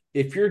 like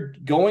if you're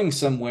going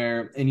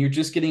somewhere and you're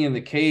just getting in the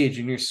cage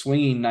and you're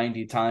swinging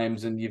 90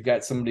 times and you've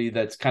got somebody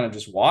that's kind of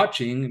just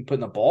watching and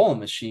putting the ball in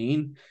the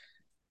machine,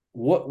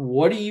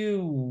 what are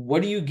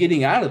you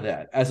getting out of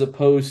that as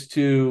opposed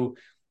to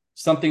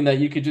something that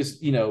you could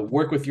just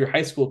work with your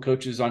high school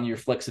coaches on your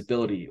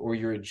flexibility or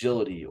your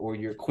agility or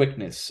your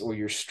quickness or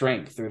your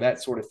strength or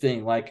that sort of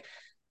thing. Like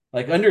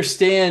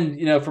understand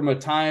from a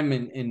time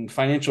and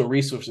financial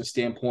resources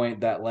standpoint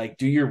that like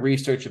do your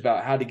research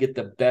about how to get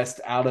the best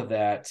out of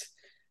that,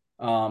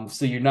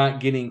 so you're not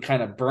getting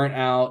kind of burnt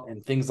out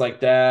and things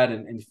like that,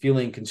 and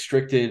feeling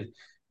constricted,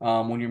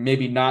 when you're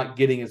maybe not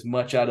getting as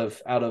much out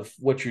of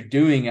what you're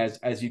doing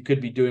as you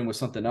could be doing with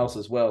something else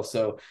as well.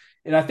 So,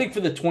 and I think for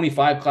the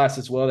 25 class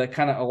as well, that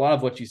kind of a lot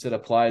of what you said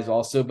applies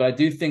also, but I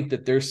do think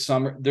that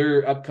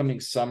their upcoming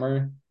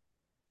summer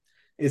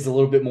is a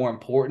little bit more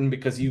important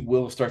because you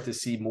will start to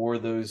see more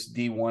of those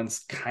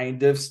D1s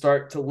kind of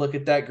start to look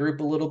at that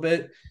group a little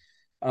bit.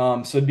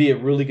 So it'd be a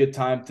really good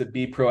time to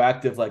be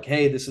proactive. Like,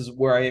 hey, this is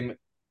where I am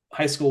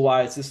high school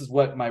wise. This is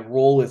what my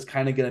role is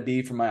kind of going to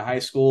be for my high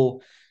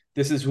school.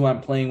 This is who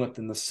I'm playing with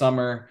in the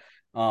summer.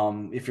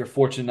 If you're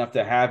fortunate enough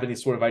to have any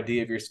sort of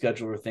idea of your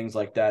schedule or things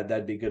like that,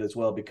 that'd be good as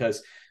well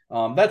because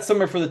that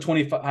summer for the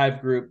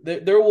 25 group,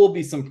 there will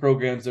be some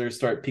programs that are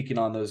start peaking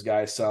on those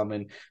guys some.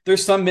 And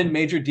there's some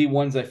mid-major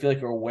D1s I feel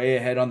like are way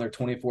ahead on their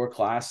 24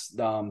 class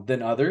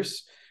than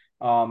others.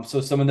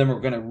 So some of them are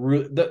going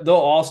to they'll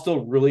all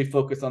still really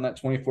focus on that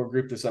 24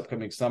 group this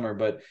upcoming summer,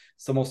 but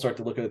some will start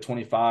to look at the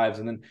 25s.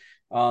 And then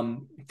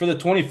for the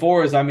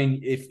 24s, I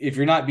mean, if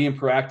you're not being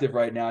proactive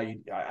right now,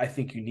 I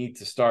think you need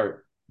to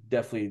start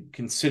definitely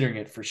considering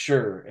it for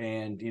sure.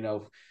 And,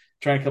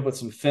 trying to come up with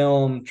some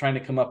film, trying to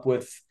come up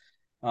with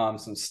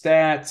some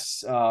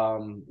stats,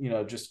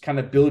 just kind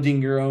of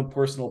building your own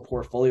personal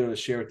portfolio to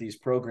share with these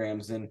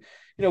programs. And,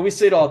 we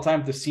say it all the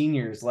time to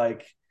seniors,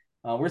 like,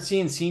 we're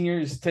seeing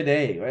seniors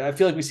today. I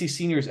feel like we see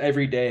seniors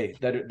every day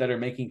that are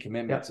making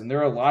commitments, Yep. and there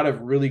are a lot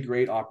of really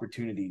great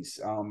opportunities,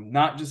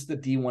 not just the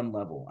D1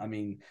 level. I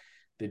mean,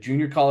 the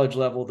junior college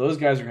level, those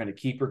guys are going to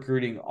keep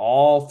recruiting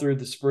all through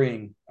the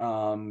spring.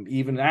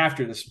 Even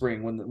after the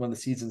spring, when the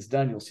season's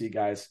done, you'll see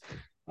guys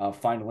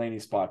find landing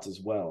spots as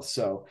well.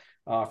 So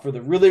for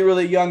the really,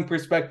 really young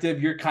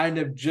perspective, you're kind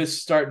of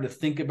just starting to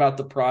think about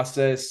the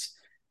process,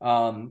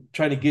 trying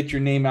to get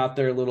your name out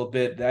there a little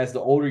bit. As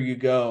the older you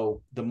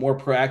go, the more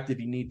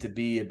proactive you need to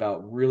be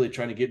about really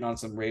trying to get on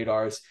some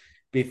radars,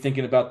 be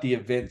thinking about the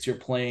events you're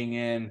playing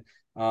in,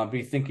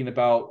 be thinking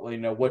about,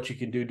 what you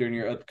can do during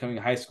your upcoming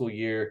high school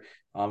year,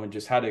 and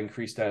just how to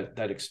increase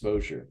that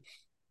exposure.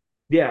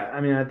 Yeah, I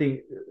mean, I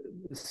think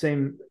the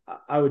same.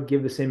 I would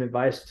give the same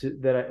advice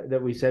that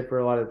we said for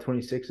a lot of the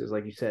 26s.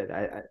 Like you said,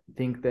 I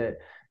think that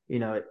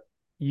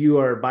you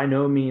are by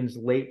no means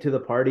late to the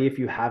party if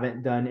you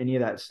haven't done any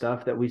of that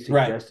stuff that we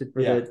Right. suggested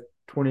for Yeah. the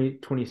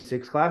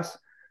 2026 class.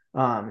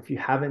 If you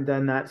haven't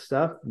done that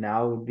stuff,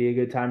 now would be a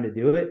good time to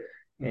do it.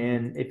 Mm-hmm.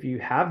 And if you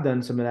have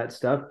done some of that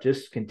stuff,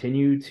 just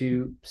continue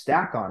to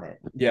stack on it.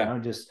 Yeah.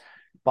 Just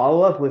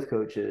follow up with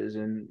coaches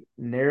and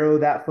narrow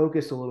that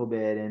focus a little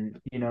bit, and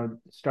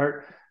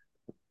start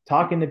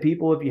talking to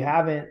people if you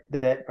haven't,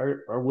 that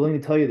are willing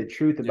to tell you the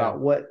truth Yeah. about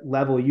what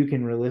level you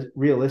can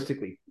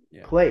realistically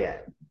Yeah. play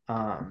at.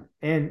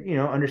 And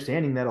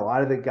understanding that a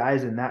lot of the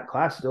guys in that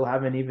class still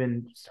haven't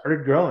even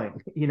started growing,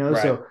 Right.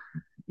 so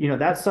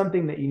that's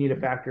something that you need to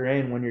factor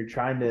in when you're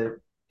trying to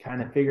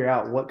kind of figure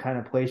out what kind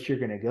of place you're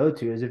going to go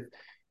to. Is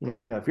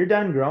if you're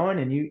done growing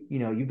and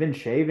you've been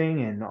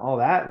shaving and all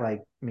that,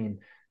 like, I mean,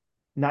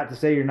 not to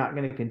say you're not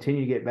going to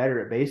continue to get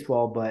better at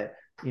baseball, but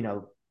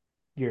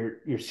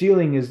your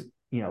ceiling is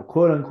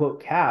quote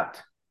unquote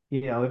capped.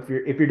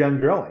 If you're done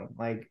growing,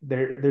 like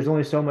there's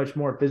only so much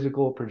more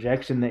physical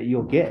projection that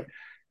you'll get.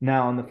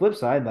 Now on the flip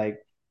side, like,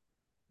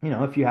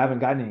 if you haven't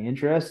gotten any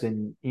interest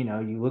and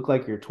you look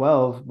like you're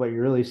 12 but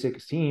you're really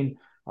 16,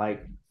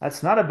 like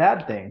that's not a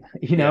bad thing.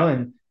 Yeah.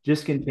 And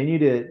just continue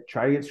to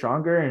try to get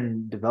stronger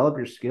and develop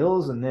your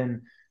skills, and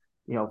then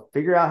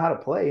figure out how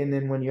to play. And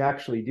then when you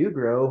actually do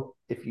grow,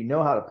 if you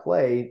know how to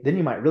play, then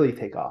you might really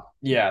take off.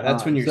 Yeah.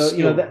 That's when your So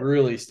skill that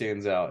really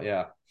stands out.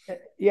 Yeah.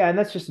 yeah, and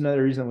that's just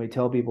another reason we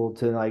tell people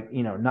to, like,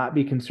 not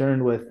be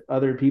concerned with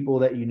other people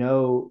that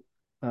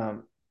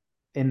um,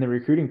 in the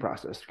recruiting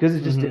process, because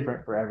it's just Mm-hmm.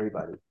 different for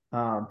everybody.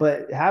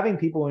 But having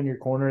people in your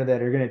corner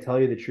that are going to tell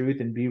you the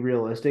truth and be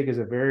realistic is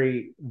a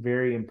very,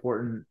 very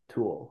important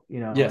tool.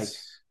 Like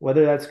Yes.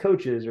 whether that's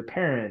coaches or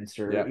parents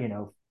or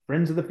Yeah.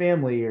 friends of the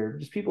family or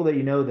just people that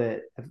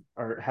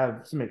that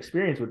have some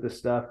experience with this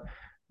stuff.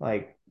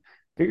 Like,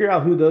 figure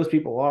out who those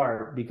people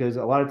are, because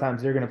a lot of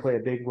times they're going to play a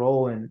big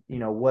role in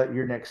what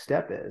your next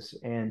step is.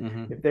 And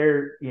Mm-hmm. if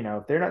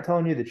they're not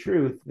telling you the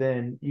truth,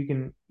 then you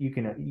can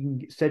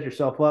set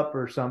yourself up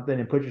for something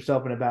and put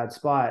yourself in a bad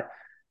spot,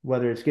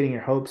 whether it's getting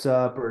your hopes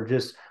up or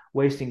just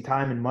wasting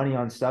time and money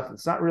on stuff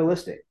that's not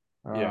realistic.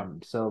 Yeah.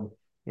 So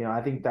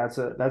I think that's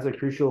a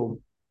crucial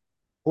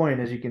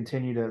point as you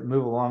continue to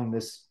move along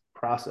this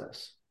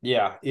process.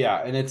 Yeah. Yeah.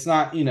 And it's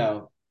not,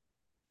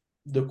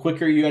 the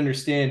quicker you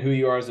understand who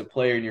you are as a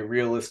player and your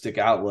realistic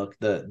outlook,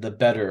 the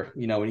better,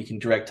 when you can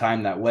direct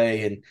time that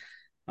way.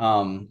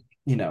 And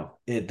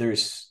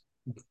there's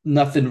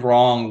nothing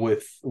wrong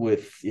with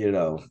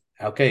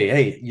okay,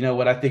 hey, you know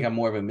what, I think I'm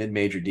more of a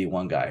mid-major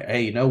D1 guy.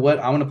 Hey, you know what,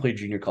 I want to play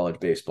junior college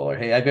baseball. Or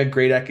hey, I've got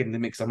great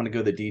academics, I'm going to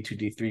go the D2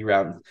 D3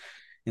 route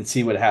and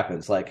see what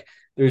happens. Like,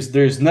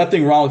 there's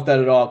nothing wrong with that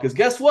at all, because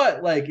guess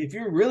what, like, if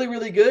you're really,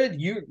 really good,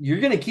 you're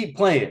going to keep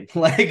playing.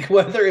 Like,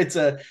 whether it's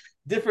a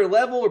different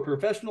level or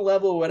professional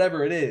level or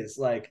whatever it is,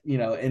 like,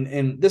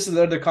 and this is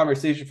another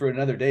conversation for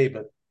another day,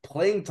 but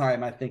playing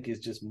time, I think, is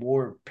just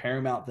more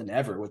paramount than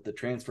ever with the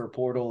transfer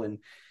portal and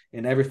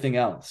everything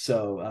else.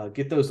 So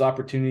get those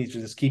opportunities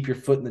to just keep your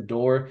foot in the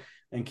door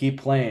and keep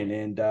playing.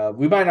 And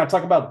we might not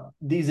talk about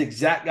these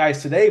exact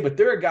guys today, but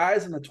there are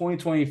guys in the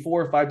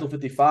 2024 5 to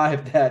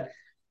 55 that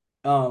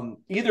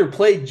either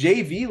played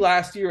JV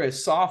last year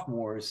as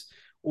sophomores,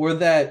 or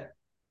that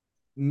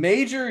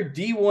major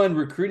D1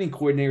 recruiting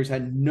coordinators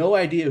had no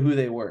idea who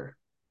they were.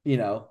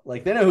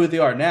 Like, they know who they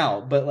are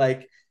now, but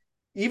like,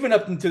 even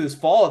up into this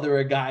fall, there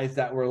are guys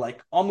that were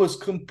like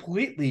almost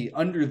completely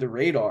under the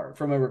radar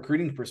from a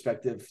recruiting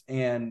perspective,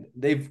 and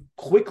they've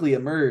quickly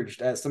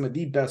emerged as some of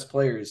the best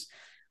players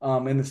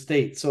in the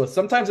state. So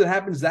sometimes it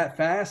happens that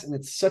fast, and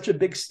it's such a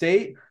big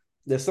state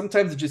that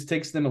sometimes it just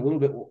takes them a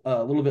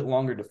little bit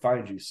longer to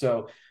find you.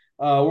 So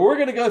we're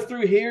going to go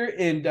through here,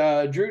 and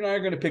Drew and I are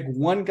going to pick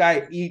one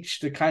guy each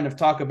to kind of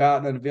talk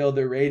about and unveil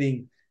their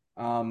rating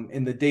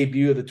in the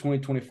debut of the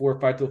 2024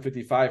 5 to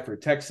 55 for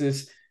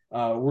Texas.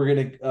 We're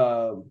going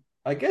to,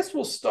 I guess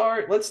let's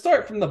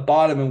start from the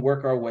bottom and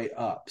work our way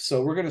up.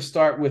 So we're going to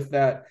start with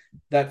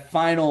that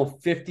final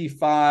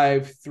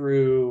 55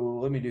 through,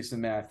 let me do some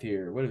math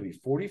here. What would it be?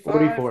 45,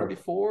 44.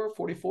 44,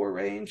 44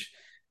 range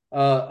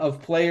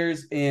of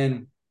players.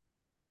 And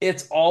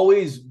it's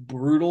always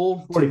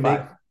brutal to make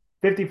 45.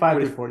 55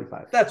 40. through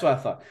 45. That's what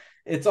I thought.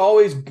 It's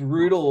always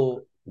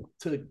brutal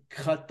to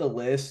cut the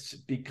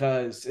list,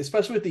 because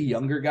especially with the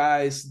younger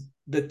guys,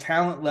 the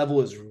talent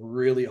level is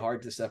really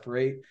hard to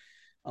separate.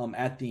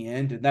 at the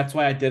end. And that's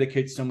why I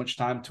dedicate so much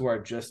time to our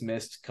just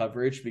missed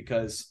coverage,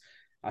 because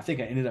I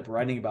think I ended up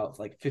writing about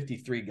like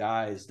 53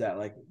 guys that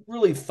like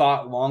really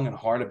thought long and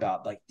hard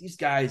about like these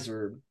guys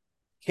are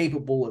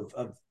capable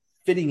of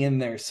fitting in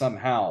there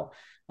somehow.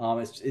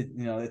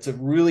 It's a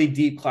really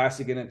deep class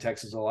again in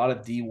Texas, a lot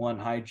of D1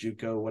 high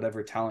JUCO,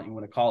 whatever talent you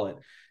want to call it.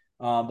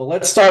 But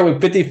let's start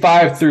with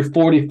 55 through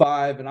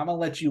 45, and I'm going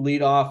to let you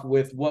lead off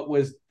with what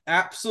was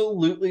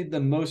absolutely the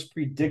most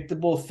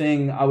predictable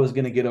thing I was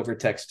going to get over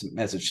text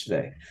message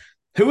today.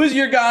 Who is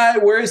your guy?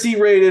 Where is he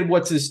rated?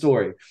 What's his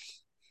story?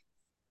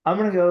 I'm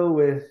gonna go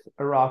with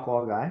a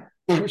Rockwall guy.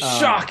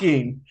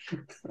 Shocking.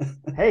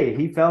 Hey,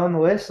 he fell on the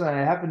list, and I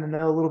happen to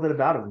know a little bit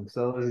about him,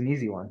 so it was an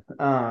easy one.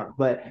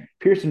 But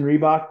Pearson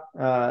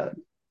Reebok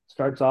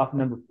starts off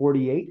number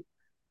 48.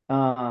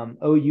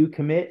 OU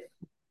commit.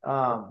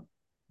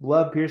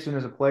 Love Pearson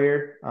as a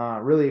player.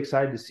 Really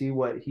excited to see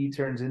what he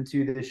turns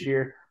into this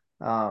year.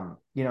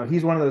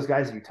 He's one of those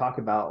guys that you talk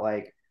about.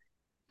 Like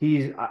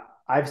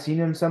I've seen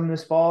him some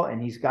this fall, and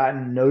he's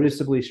gotten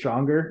noticeably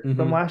stronger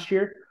from last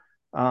year.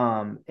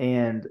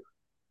 And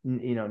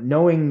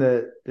knowing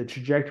the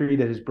trajectory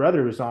that his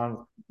brother was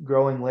on,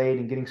 growing late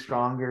and getting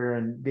stronger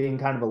and being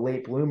kind of a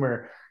late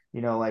bloomer,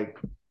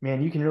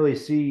 man, you can really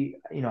see,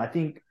 I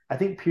think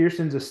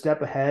Pearson's a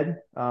step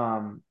ahead,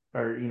 or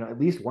at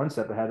least one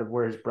step ahead of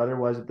where his brother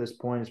was at this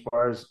point as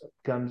far as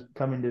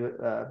coming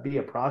to be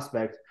a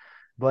prospect.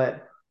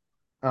 But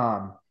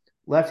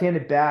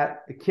left-handed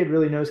bat, the kid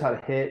really knows how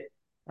to hit.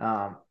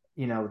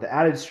 The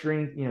added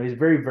strength, he's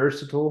very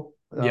versatile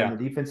on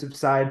the defensive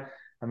side.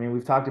 I mean,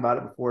 we've talked about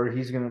it before.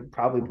 He's going to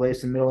probably play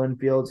some middle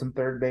infield, some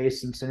third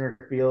base, some center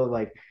field.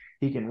 Like,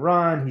 he can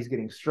run. He's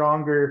getting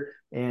stronger.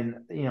 And,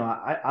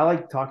 I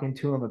like talking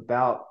to him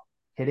about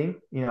hitting.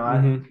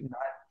 I'm not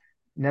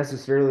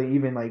necessarily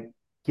even like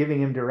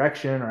giving him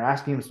direction or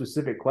asking him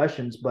specific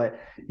questions, but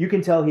you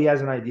can tell he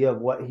has an idea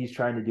of what he's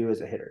trying to do as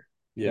a hitter.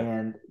 Yeah.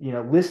 And,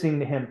 listening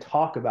to him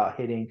talk about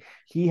hitting,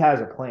 he has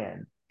a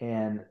plan.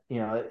 And,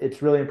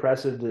 it's really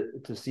impressive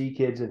to see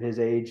kids of his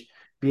age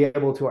be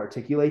able to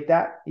articulate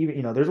that.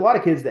 Even, there's a lot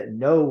of kids that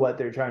know what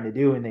they're trying to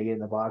do when they get in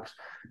the box,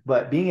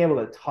 but being able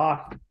to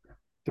talk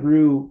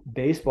through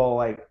baseball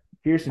like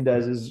Pearson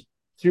does is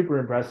super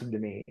impressive to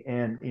me.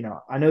 And,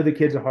 I know the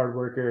kid's a hard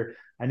worker.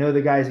 I know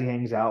the guys he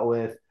hangs out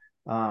with.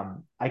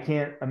 I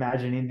can't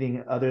imagine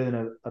anything other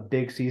than a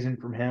big season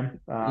from him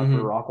for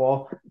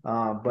Rockwall.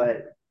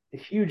 But a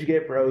huge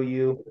get for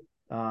OU.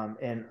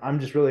 And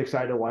I'm just really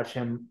excited to watch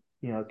him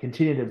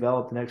continue to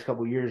develop the next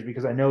couple of years,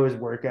 because I know his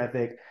work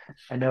ethic.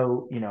 I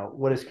know,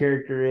 what his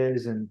character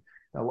is, and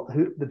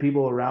who the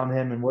people around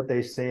him and what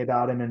they say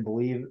about him and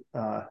believe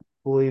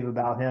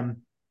about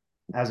him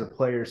as a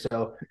player.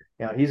 So,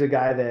 he's a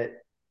guy that,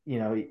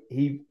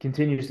 he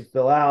continues to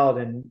fill out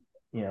and,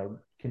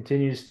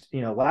 continues,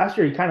 last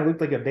year he kind of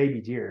looked like a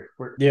baby deer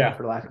for lack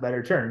of a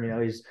better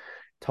term. He's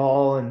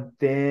tall and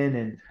thin,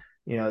 and,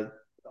 there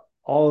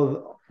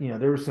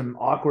were some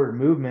awkward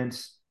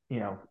movements,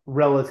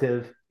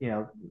 relative,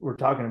 we're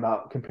talking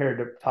about compared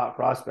to top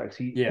prospects.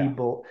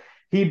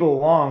 He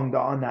belonged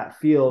on that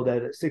field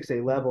at a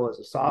 6A level as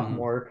a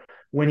sophomore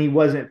when he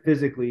wasn't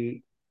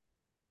physically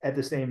at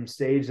the same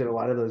stage that a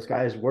lot of those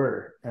guys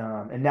were.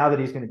 And now that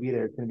he's going to be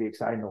there, it's going to be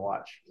exciting to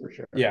watch for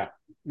sure. Yeah.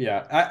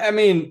 Yeah. I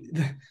mean,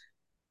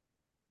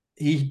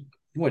 he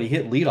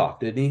hit leadoff,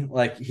 didn't he?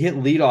 Like, he hit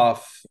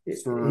leadoff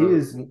for he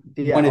was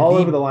all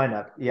over the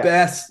lineup. Yeah.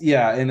 Best.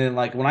 Yeah. And then,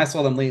 like, when I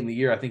saw them late in the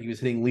year, I think he was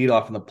hitting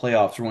leadoff in the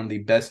playoffs for one of the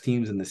best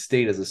teams in the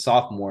state as a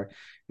sophomore.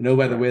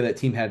 By the way, that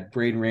team had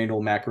Braden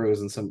Randall, Mac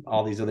Rose, and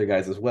all these other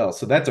guys as well.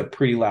 So that's a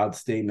pretty loud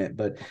statement.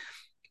 But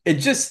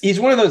he's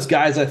one of those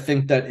guys, I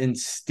think, that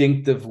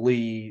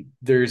instinctively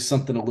there's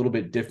something a little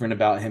bit different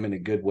about him in a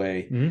good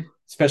way,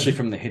 especially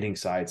from the hitting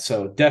side.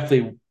 So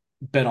definitely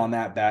bet on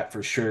that bat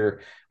for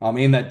sure.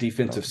 And that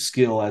defensive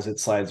skill as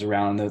it slides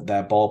around,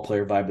 that ball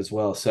player vibe as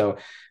well. So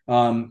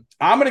I'm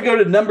going to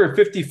go to number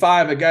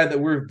 55, a guy that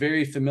we're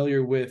very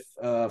familiar with,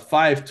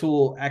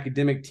 5-tool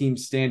academic team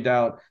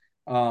standout.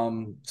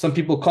 Some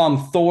people call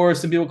him Thor.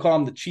 Some people call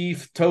him the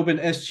Chief, Tobin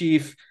S.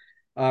 Chief,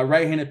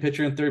 right-handed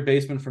pitcher and third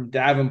baseman from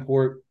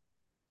Davenport.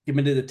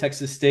 Committed to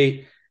Texas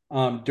State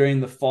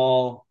during the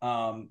fall.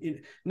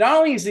 Not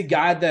only is he a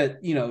guy that,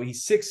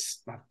 he's 6'5",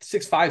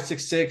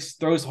 6'6",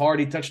 throws hard.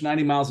 He touched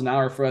 90 miles an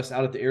hour for us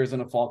out at the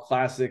Arizona Fall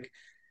Classic.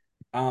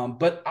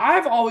 But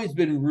I've always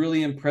been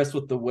really impressed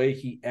with the way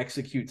he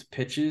executes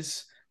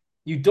pitches.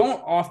 You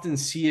don't often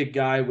see a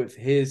guy with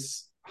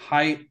his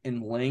height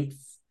and length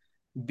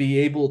be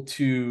able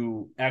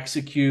to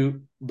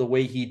execute the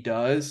way he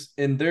does.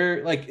 And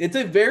it's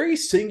a very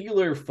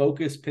singular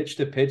focus pitch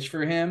to pitch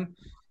for him.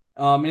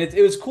 And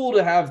it was cool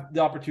to have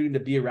the opportunity to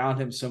be around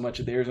him so much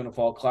at the Arizona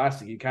Fall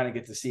Classic. You kind of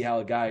get to see how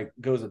a guy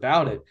goes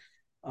about it.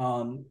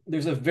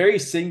 There's a very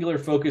singular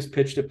focus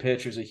pitch to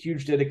pitch. There's a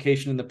huge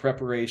dedication in the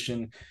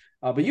preparation.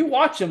 But you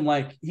watch him,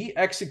 like, he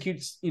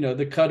executes,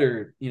 the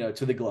cutter,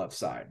 to the glove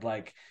side.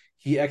 Like,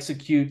 he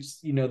executes,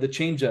 the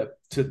changeup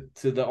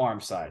to the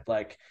arm side.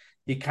 Like,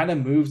 He kind of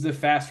moves the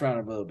fast round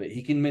a little bit.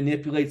 He can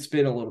manipulate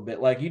spin a little bit.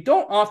 Like, you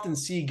don't often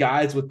see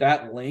guys with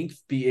that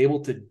length be able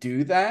to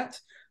do that.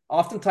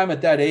 Oftentimes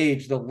at that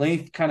age, the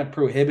length kind of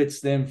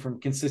prohibits them from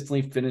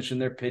consistently finishing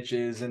their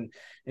pitches and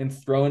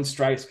throwing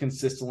strikes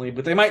consistently,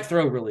 but they might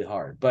throw really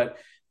hard. But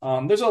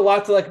there's a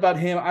lot to like about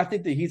him. I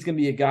think that he's going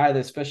to be a guy that,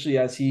 especially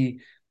as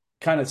he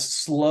kind of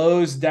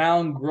slows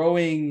down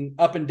growing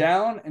up and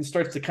down and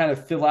starts to kind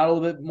of fill out a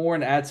little bit more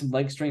and add some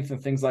leg strength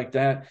and things like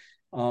that.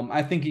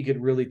 I think he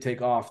could really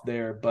take off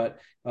there. But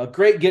a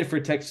great get for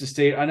Texas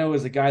State. I know it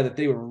was a guy that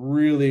they were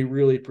really,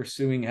 really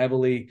pursuing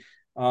heavily.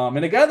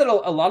 And a guy that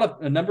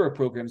a number of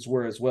programs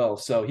were as well.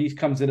 So he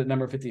comes in at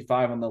number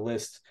 55 on the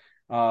list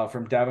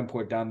from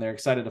Davenport down there.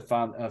 Excited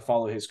to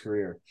follow his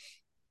career.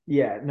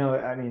 Yeah, no,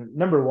 I mean,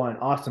 number one,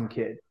 awesome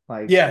kid.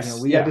 Like,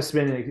 Yes, we got to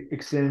spend an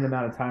extended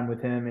amount of time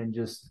with him, and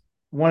just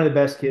one of the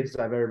best kids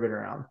I've ever been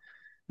around.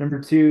 Number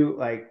two,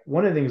 like,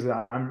 one of the things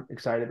that I'm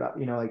excited about,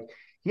 like,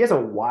 he has a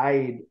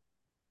wide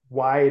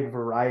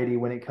variety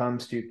when it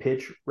comes to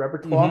pitch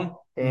repertoire,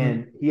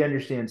 and he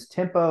understands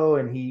tempo,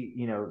 and he,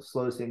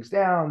 slows things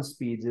down,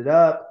 speeds it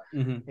up,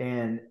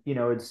 and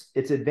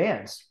it's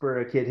advanced for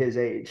a kid his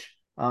age.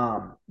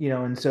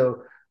 And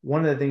so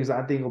one of the things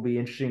I think will be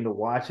interesting to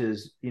watch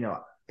is,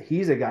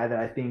 he's a guy that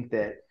I think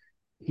that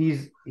he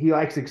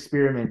likes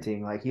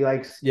experimenting. Like, he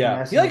likes he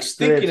likes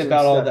thinking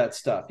about all that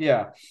stuff.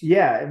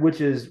 Yeah, which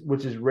is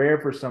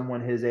rare for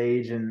someone his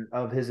age and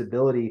of his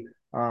ability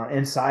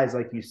and size,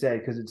 like you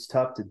said, because it's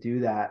tough to do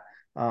that.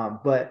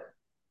 But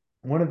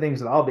one of the things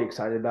that I'll be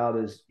excited about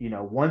is,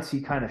 once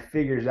he kind of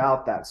figures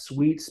out that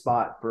sweet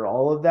spot for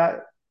all of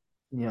that,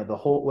 the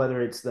whole,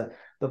 whether it's the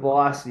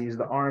velocities,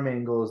 the arm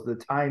angles, the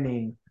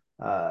timing,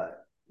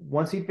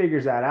 once he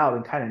figures that out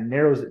and kind of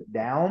narrows it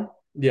down,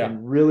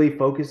 and really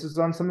focuses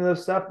on some of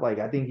those stuff, like,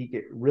 I think he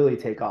could really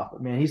take off.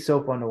 I mean, he's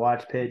so fun to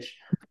watch pitch.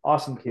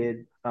 Awesome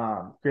kid.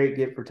 Great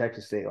get for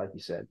Texas State, like you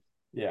said.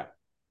 Yeah.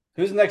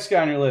 Who's the next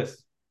guy on your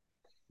list?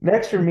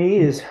 Next for me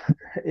is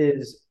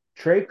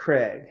Trey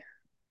Craig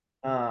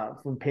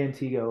from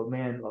Pantego.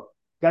 Man,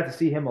 got to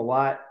see him a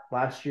lot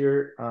last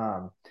year.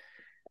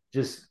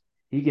 Just,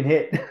 he can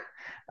hit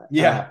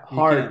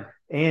hard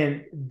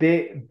and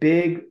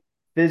big,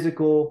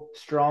 physical,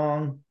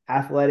 strong,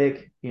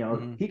 athletic.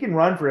 He can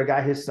run for a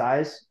guy his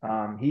size.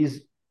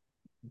 He's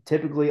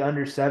typically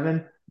under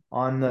 7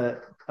 on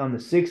the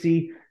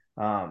 60.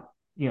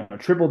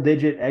 Triple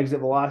digit exit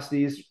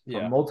velocities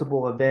from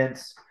multiple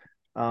events.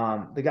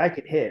 The guy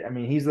can hit. I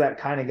mean, he's that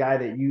kind of guy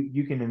that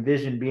you can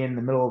envision being in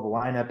the middle of a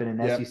lineup in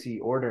an SEC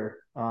order.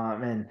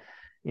 And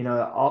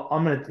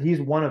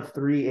he's one of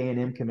 3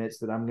 A&M commits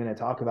that I'm going to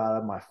talk about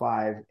of my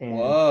 5. And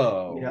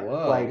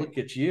whoa, like, look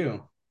at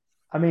you.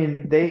 I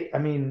mean,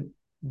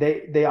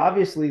 they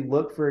obviously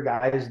look for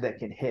guys that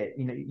can hit.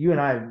 You and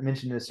I have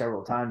mentioned this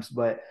several times,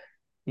 but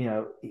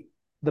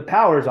the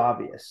power is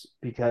obvious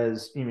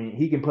because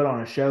he can put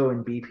on a show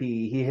in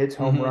BP. He hits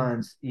home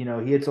runs. He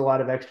hits a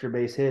lot of extra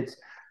base hits.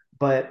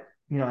 But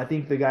I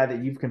think the guy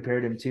that you've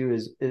compared him to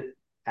is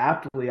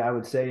aptly, I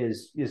would say,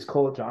 is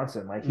Colt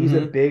Johnson. Like, he's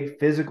a big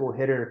physical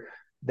hitter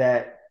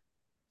that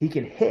he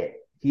can hit.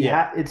 He's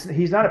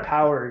not a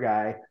power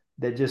guy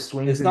that just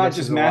swings. It's not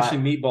just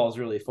mashing meatballs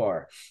really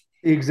far.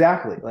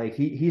 Exactly. Like,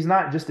 he's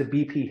not just a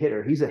BP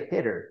hitter. He's a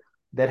hitter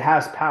that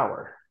has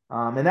power.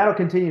 And that'll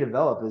continue to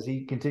develop as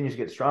he continues to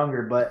get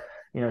stronger. But,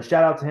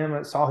 shout out to him.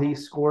 I saw he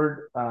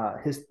scored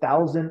his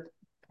 1,000th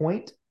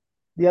point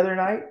the other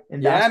night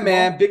in basketball.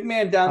 Man, big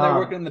man down there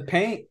working in the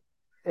paint.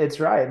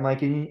 It's right. And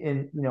like,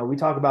 we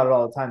talk about it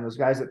all the time. Those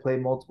guys that play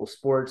multiple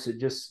sports, it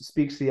just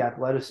speaks to the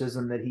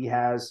athleticism that he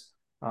has.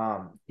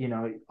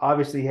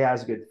 Obviously he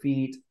has good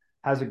feet,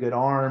 has a good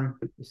arm.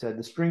 You said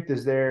the strength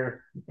is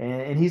there,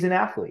 and he's an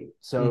athlete.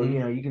 So,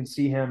 you can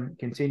see him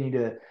continue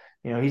to,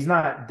 he's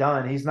not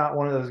done. He's not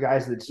one of those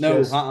guys that's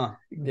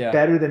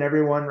better than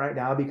everyone right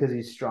now because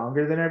he's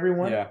stronger than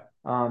everyone.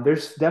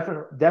 There's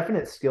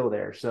definite skill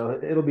there. So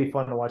it'll be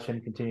fun to watch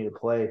him continue to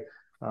play,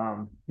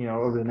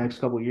 over the next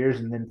couple of years,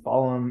 and then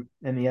follow him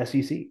in the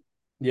SEC.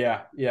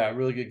 Yeah,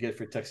 really good get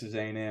for Texas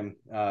A&M.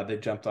 They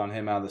jumped on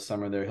him out of the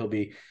summer there. He'll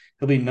be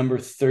number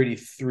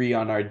 33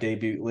 on our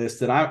debut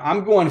list, and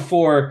I'm going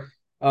for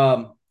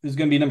who's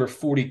going to be number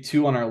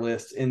 42 on our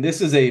list, and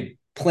this is a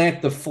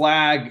plant the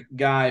flag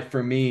guy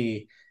for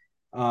me.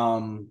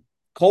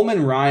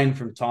 Coleman Ryan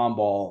from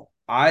Tomball.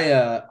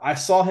 I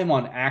saw him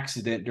on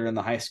accident during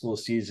the high school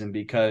season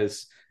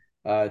because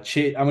I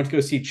went to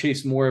go see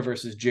Chase Moore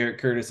versus Jarrett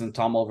Curtis and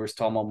Tomball versus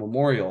Tomball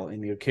Memorial,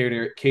 and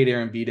Kate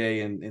Aaron B-Day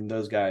and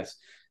those guys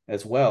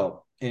as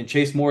well. And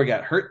Chase Moore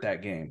got hurt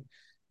that game.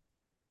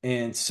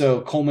 And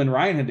so Coleman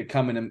Ryan had to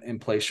come in and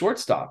play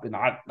shortstop. And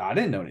I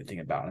didn't know anything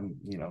about him,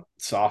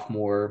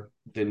 sophomore,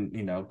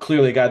 didn't,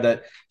 clearly a guy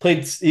that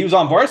played, he was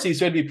on varsity,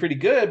 so he'd be pretty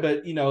good,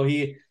 but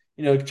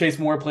Chase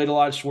Moore played a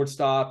lot of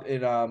shortstop,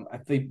 and I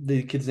think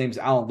the kid's name is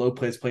Alan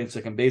Lopez, playing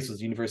second base,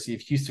 was University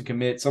of Houston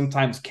commit.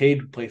 Sometimes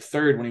Cade would play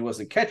third when he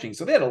wasn't catching,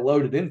 so they had a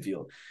loaded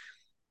infield.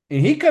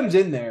 And he comes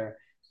in there,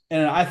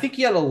 and I think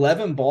he had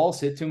 11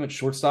 balls hit to him at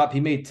shortstop. He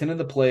made 10 of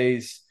the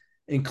plays.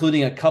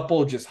 including a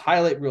couple just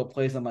highlight reel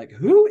plays. I'm like,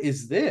 who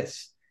is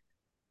this?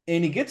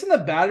 And he gets in the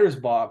batter's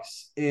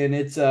box, and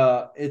it's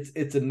a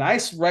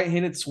nice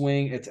right-handed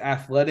swing. It's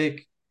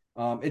athletic.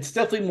 It's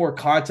definitely more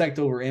contact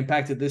over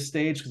impact at this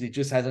stage because he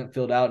just hasn't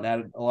filled out and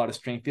added a lot of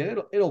strength yet.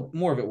 It'll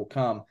more of it will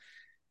come.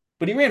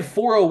 But he ran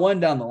 401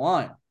 down the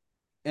line,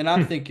 and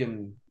I'm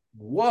thinking,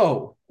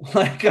 whoa!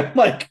 I'm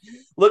like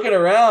looking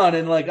around,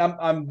 and like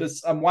I'm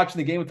watching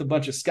the game with a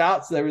bunch of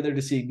scouts that were there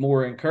to see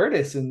Moore and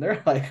Curtis, and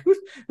they're like,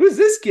 who's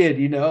this kid?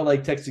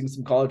 Like texting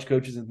some college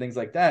coaches and things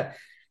like that.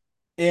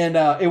 And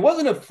it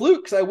wasn't a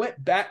fluke because I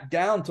went back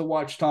down to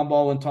watch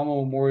Tomball and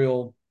Tomball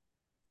Memorial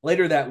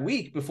later that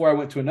week before I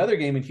went to another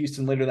game in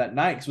Houston later that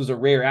night because it was a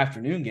rare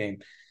afternoon game.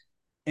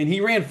 And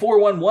he ran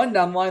 4.11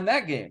 down the line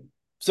that game.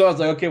 So I was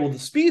like, okay, well, the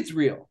speed's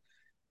real.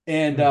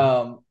 And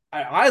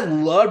I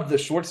loved the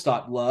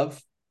shortstop love.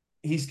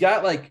 He's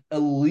got like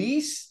at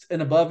least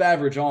an above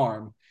average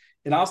arm.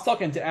 And I was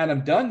talking to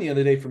Adam Dunn the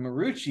other day from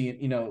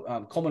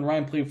Marucci. Coleman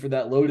Ryan played for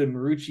that loaded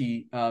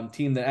Marucci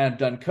team that Adam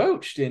Dunn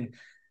coached. And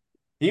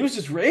he was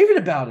just raving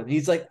about it.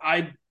 He's like,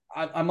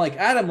 I'm like,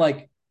 Adam,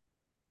 like,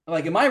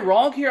 am I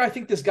wrong here? I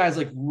think this guy's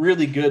like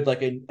really good,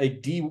 like a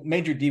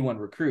major D1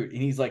 recruit.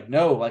 And he's like,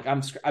 no, like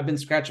I've been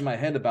scratching my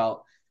head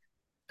about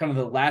kind of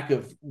the lack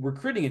of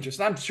recruiting interest.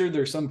 And I'm sure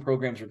there's some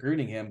programs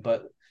recruiting him,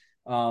 but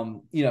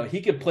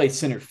he could play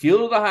center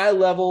field at a high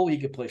level. He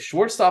could play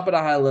shortstop at a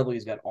high level.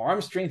 He's got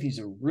arm strength. He's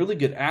a really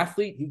good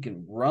athlete. He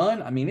can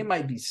run. I mean, it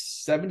might be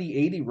 70,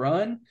 80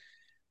 run.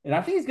 And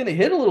I think he's going to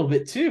hit a little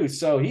bit too.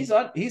 So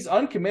he's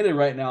uncommitted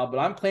right now, but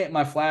I'm planting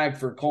my flag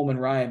for Coleman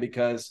Ryan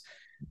because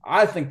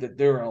I think that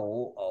there are a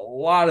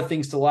lot of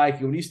things to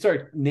like. When you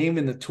start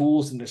naming the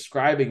tools and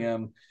describing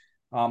him,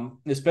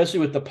 especially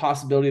with the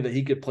possibility that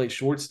he could play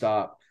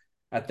shortstop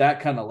at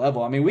that kind of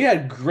level. I mean, we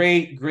had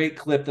great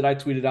clip that I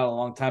tweeted out a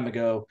long time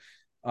ago.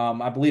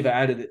 I believe I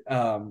added it.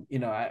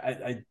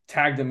 I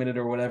tagged him in it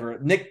or whatever.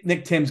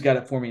 Nick Timms got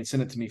it for me and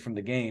sent it to me from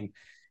the game.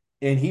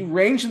 And he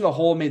ranged in the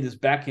hole, made this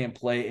backhand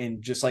play,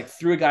 and just like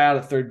threw a guy out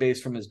at third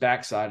base from his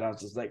backside. And I was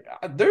just like,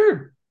 there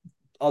are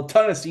a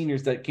ton of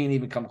seniors that can't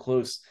even come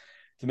close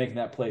to making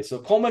that play. So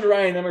Coleman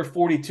Ryan, number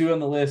 42 on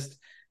the list,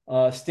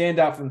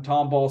 standout from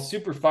Tomball,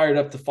 super fired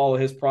up to follow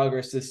his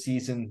progress this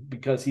season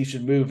because he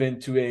should move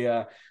into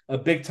a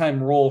big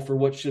time role for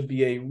what should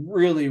be a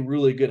really,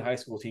 really good high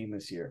school team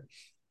this year.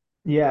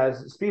 Yeah,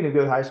 speaking of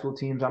good high school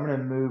teams, I'm going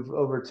to move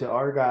over to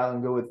Argyle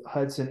and go with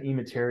Hudson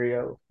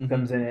Ematerio.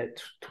 Comes in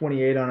at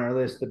 28 on our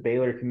list, the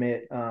Baylor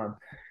commit.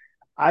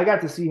 I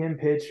got to see him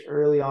pitch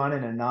early on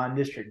in a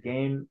non-district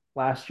game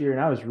last year, and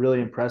I was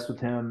really impressed with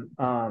him.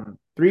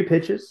 3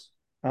 pitches,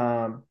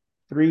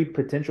 3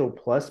 potential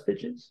plus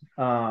pitches.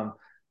 One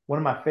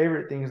of my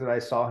favorite things that I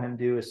saw him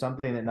do is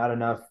something that not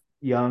enough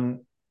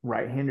young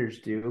right-handers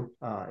do,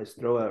 is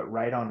throw a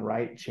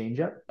right-on-right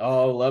changeup.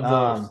 Oh, love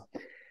those.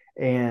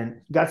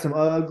 And got some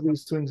ugly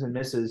swings and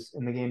misses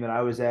in the game that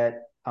I was at.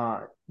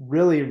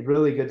 Really,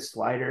 really good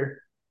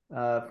slider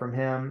from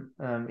him.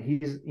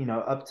 He's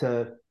up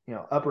to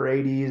upper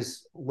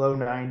 80s, low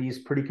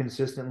 90s, pretty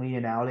consistently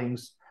in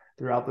outings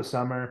throughout the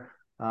summer.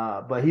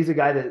 But he's a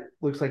guy that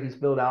looks like he's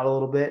filled out a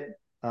little bit.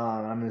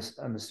 I'm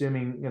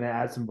assuming going to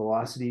add some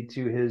velocity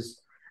to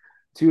his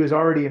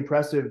already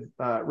impressive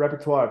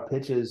repertoire of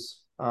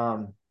pitches.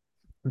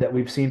 That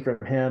we've seen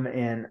from him.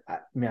 And I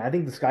mean, I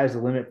think the sky's the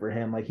limit for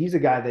him. Like he's a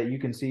guy that you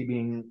can see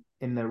being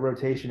in the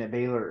rotation at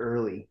Baylor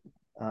early.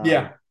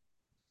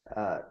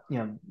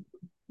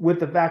 With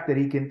the fact that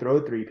he can throw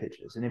 3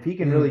 pitches. And if he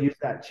can really use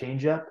that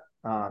changeup,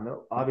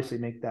 it'll obviously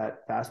make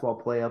that fastball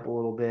play up a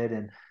little bit.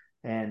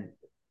 And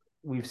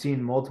we've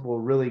seen multiple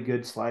really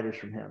good sliders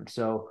from him.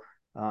 So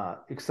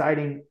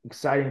exciting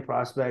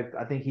prospect.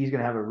 I think he's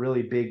going to have a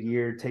really big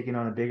year, taking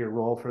on a bigger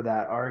role for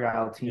that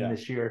Argyle team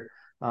this year.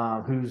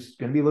 Who's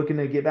going to be looking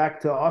to get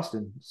back to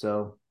Austin.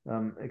 So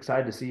I'm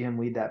excited to see him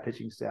lead that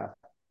pitching staff.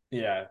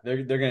 Yeah,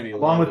 they're going to be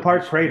along with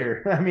Park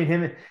Prater. I mean,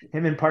 him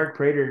and Park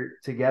Prater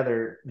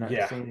together,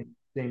 same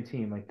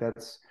team. Like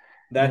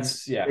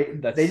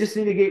they just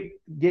need to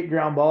get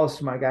ground balls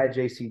to my guy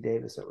JC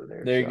Davis over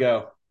there. There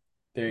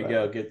you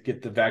go.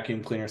 Get the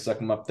vacuum cleaner,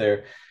 suck him up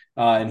there,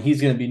 and he's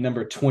going to be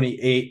number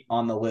 28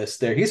 on the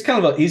list. There, he's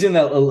he's in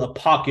a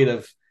pocket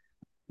of.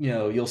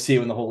 You'll see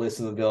when the whole list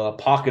of the bill, a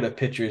pocket of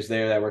pitchers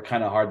there that were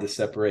kind of hard to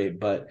separate,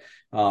 but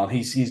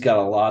he's got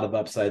a lot of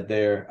upside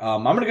there.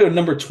 I'm going to go to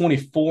number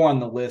 24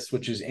 on the list,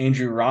 which is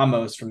Andrew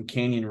Ramos from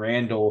Canyon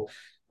Randall,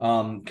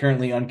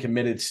 currently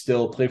uncommitted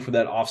still, played for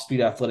that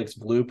Off-Speed Athletics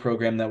Blue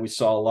program that we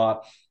saw a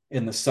lot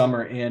in the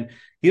summer. And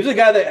he was a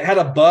guy that had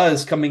a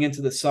buzz coming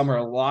into the summer.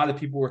 A lot of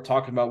people were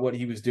talking about what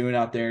he was doing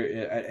out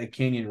there at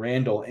Canyon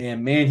Randall,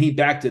 and man, he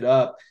backed it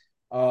up.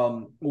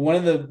 One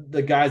of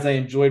the guys I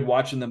enjoyed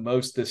watching the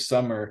most this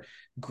summer,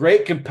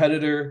 great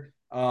competitor.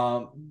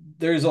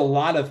 There's a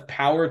lot of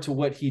power to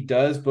what he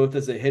does, both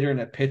as a hitter and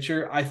a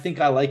pitcher. I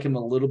think I like him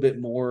a little bit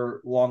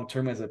more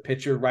long-term as a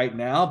pitcher right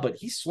now, but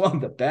he swung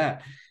the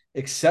bat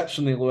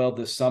exceptionally well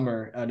this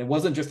summer. And it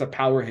wasn't just a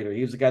power hitter.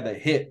 He was a guy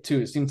that hit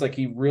too. It seems like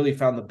he really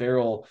found the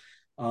barrel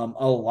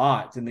a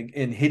lot,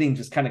 and hitting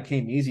just kind of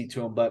came easy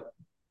to him. But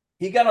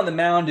he got on the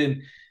mound,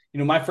 and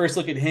my first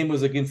look at him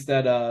was against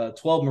that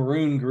 12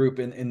 Maroon group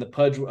in the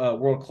Pudge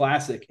World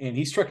Classic, and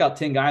he struck out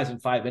 10 guys in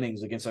 5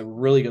 innings against a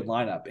really good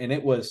lineup, and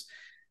it was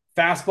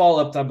fastball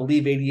up to, I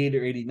believe, 88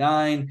 or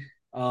 89.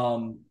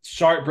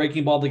 Sharp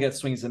breaking ball to get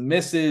swings and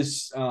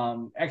misses.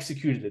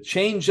 Executed a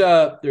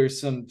changeup. There's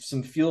some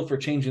feel for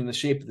changing the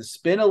shape of the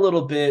spin a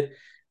little bit.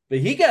 But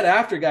he got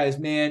after guys,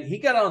 man. He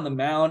got on the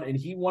mound and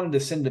he wanted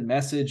to send a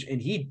message,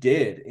 and he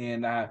did.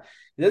 And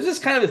that's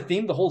just kind of the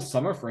theme the whole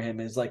summer for him,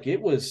 is like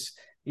it was,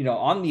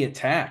 on the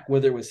attack,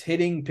 whether it was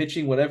hitting,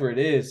 pitching, whatever it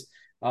is.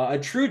 A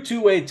true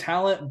two-way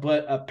talent,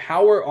 but a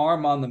power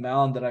arm on the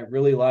mound that I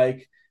really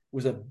like.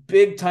 Was a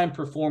big-time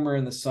performer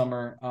in the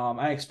summer.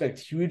 I expect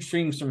huge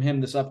things from him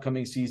this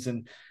upcoming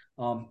season,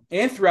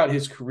 and throughout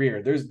his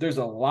career. There's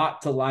a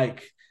lot to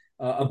like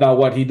about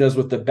what he does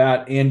with the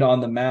bat and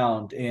on the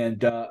mound,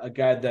 and a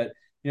guy that,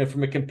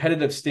 from a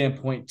competitive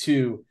standpoint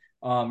too,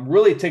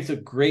 really takes a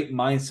great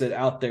mindset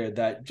out there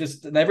that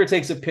just never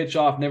takes a pitch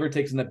off, never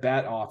takes the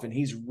bat off, and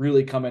he's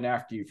really coming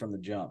after you from the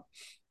jump.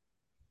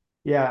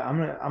 Yeah, I'm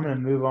gonna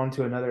move on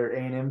to another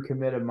A&M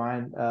commit of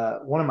mine.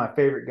 One of my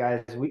favorite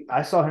guys.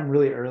 I saw him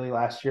really early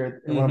last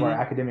year in one of our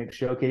academic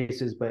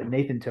showcases. But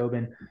Nathan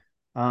Tobin,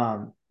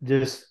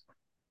 just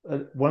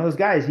one of those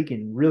guys. He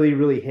can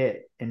really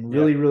hit and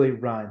really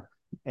run.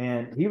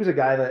 And he was a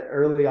guy that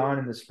early on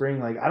in the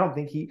spring, like I don't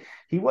think he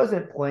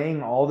wasn't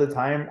playing all the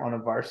time on a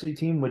varsity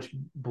team, which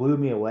blew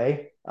me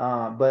away.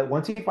 But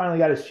once he finally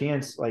got his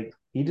chance, like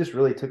he just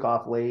really took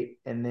off late,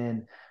 and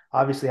then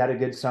obviously had a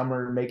good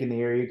summer making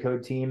the area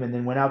code team, and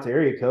then went out to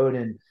area code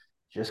and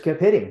just kept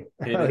hitting.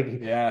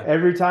 Like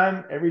every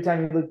time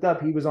he looked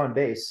up, he was on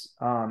base.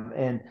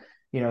 And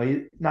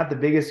he's not the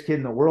biggest kid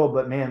in the world,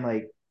 but man,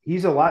 like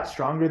he's a lot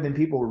stronger than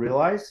people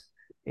realize.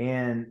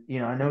 And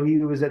I know he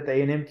was at the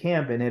A&M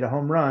camp and hit a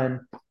home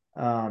run.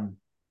 And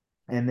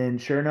then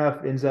sure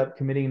enough ends up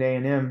committing to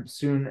A&M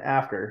soon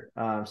after.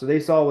 So they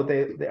saw what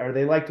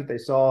they liked what they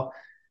saw,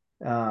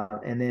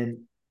 and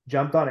then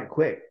jumped on it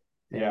quick.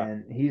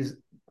 And he's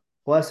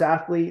plus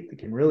athlete,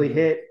 can really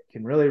hit,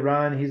 can really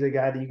run. He's a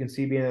guy that you can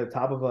see being at the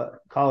top of a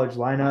college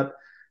lineup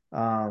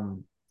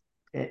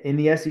in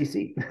the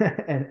SEC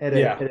and at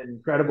an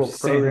incredible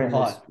program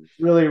that's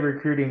really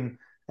recruiting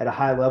at a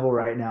high level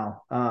right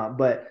now.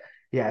 But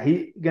yeah,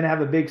 he's going to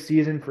have a big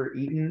season for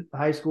Eaton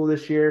High School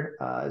this year.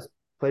 He's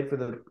played for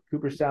the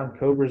Cooperstown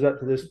Cobras up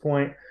to this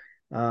point.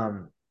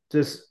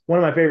 Just one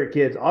of my favorite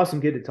kids,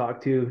 awesome kid to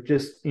talk to.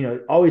 Just,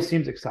 always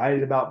seems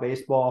excited about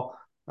baseball.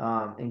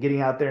 And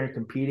getting out there and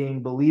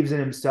competing, believes in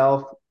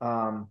himself,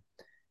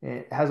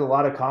 has a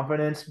lot of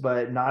confidence,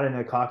 but not in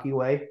a cocky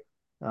way.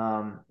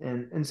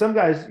 And some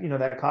guys,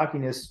 that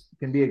cockiness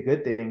can be a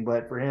good thing,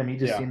 but for him, he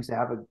just seems to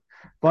have a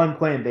fun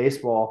playing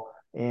baseball.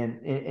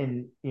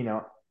 And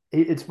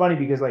it's funny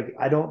because like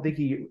I don't think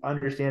he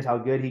understands how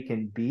good he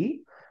can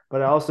be,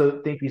 but I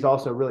also think he's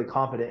also really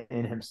confident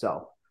in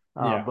himself.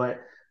 But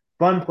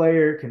fun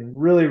player, can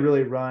really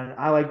run.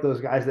 I like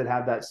those guys that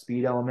have that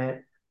speed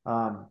element.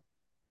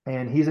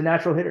 And he's a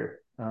natural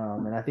hitter.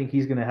 And I think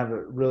he's going to have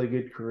a really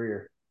good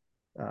career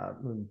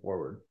moving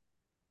forward.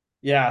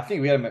 Yeah, I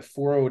think we had him at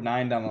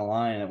 409 down the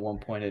line at one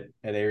point at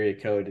area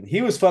code. And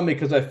he was fun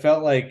because I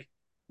felt like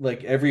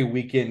every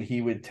weekend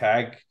he would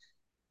tag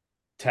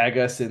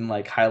us and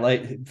like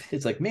highlight.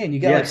 It's like, man, you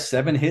got like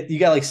 7 hits. You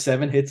got like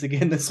 7 hits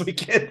again this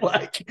weekend.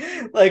 like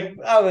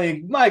I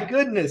mean, my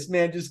goodness,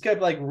 man, just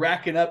kept like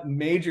racking up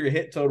major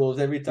hit totals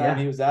every time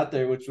he was out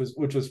there, which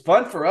was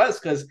fun for us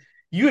because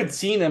you had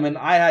seen him and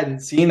I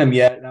hadn't seen him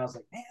yet. And I was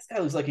like, man, this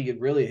guy looks like he could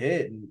really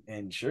hit.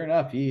 And sure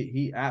enough,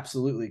 he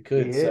absolutely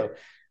could.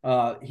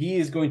 So he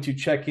is going to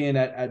check in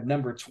at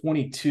number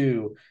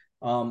 22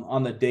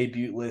 on the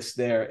debut list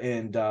there.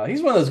 And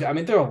he's one of those guys. I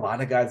mean, there are a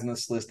lot of guys on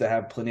this list that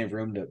have plenty of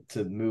room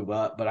to move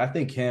up. But I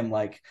think him,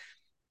 like,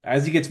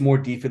 as he gets more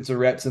defensive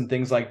reps and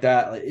things like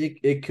that, like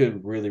it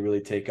could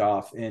really take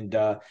off. And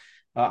I'm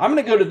going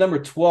to go to number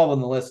 12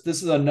 on the list.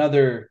 This is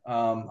another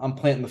I'm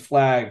planting the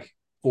flag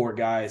for,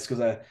 guys,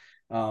 because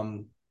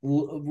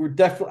we're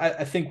definitely,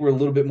 I think we're a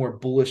little bit more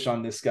bullish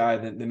on this guy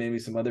than maybe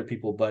some other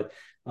people, but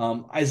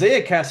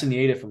Isaiah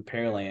Castaneda from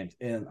Pearland.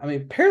 And I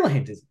mean,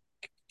 Pearland is,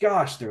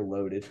 gosh, they're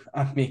loaded.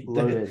 I mean,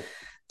 loaded.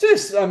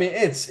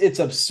 It's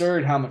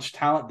absurd how much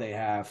talent they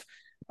have.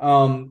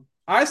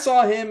 I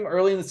saw him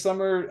early in the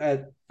summer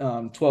at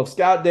 12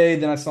 Scout Day.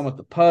 Then I saw him at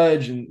the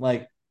Pudge, and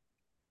like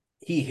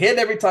he hit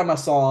every time I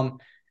saw him.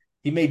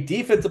 He made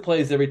defensive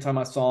plays every time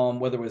I saw him,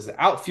 whether it was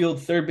the outfield,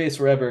 third base,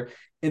 wherever.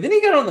 And then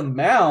he got on the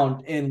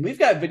mound, and we've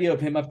got video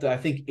of him up to, I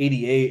think,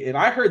 88. And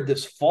I heard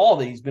this fall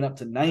that he's been up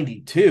to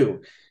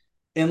 92.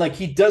 And like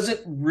he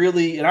doesn't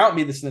really, and I don't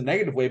mean this in a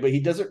negative way, but he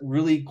doesn't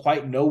really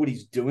quite know what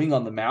he's doing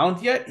on the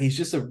mound yet. He's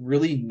just a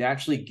really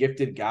naturally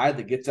gifted guy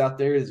that gets out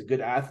there, is a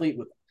good athlete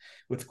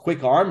with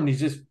quick arm, and he's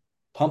just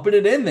pumping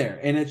it in there.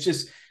 And it's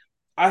just,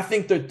 I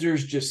think that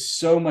there's just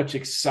so much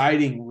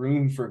exciting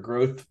room for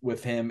growth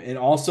with him. And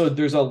also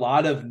there's a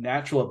lot of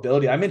natural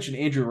ability. I mentioned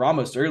Andrew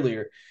Ramos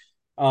earlier.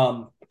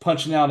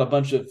 punching out a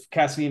bunch of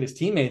Castellaneda's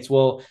teammates.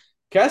 Well,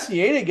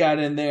 Castaneda got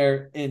in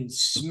there and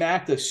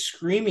smacked a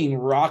screaming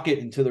rocket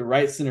into the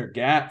right center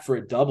gap for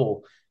a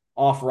double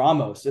off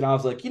Ramos. And I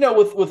was like,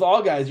 with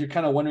all guys, you're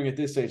kind of wondering at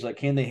this stage, like,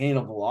 can they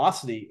handle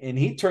velocity? And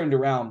he turned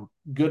around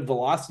good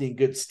velocity and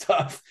good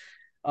stuff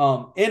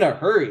in a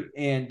hurry.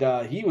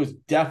 And he was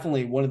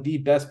definitely one of the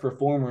best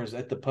performers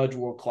at the Pudge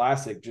World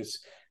Classic.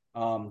 Just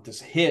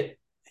hit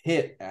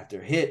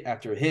after hit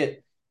after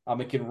hit.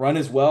 It can run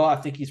as well. I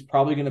think he's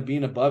probably going to be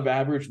an above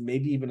average,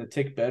 maybe even a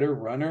tick better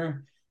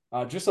runner.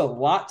 Just a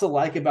lot to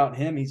like about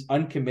him. He's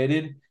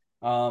uncommitted.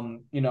 I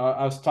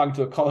was talking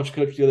to a college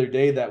coach the other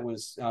day that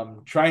was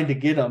trying to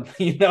get him.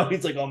 He's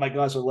like, oh my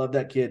gosh, I love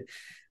that kid.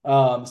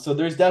 So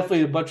there's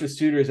definitely a bunch of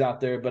suitors out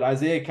there, but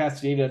Isaiah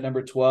Castaneda at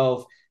number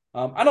 12.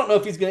 I don't know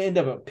if he's going to end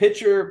up a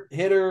pitcher,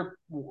 hitter,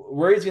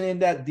 where he's going to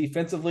end up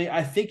defensively.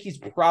 I think he's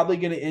probably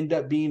going to end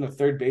up being a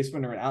third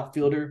baseman or an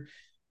outfielder.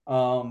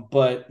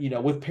 But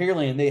with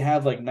Pearland, they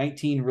have like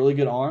 19 really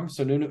good arms,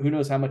 so who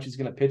knows how much he's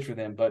going to pitch for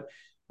them. But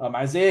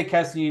Isaiah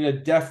Castaneda,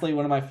 definitely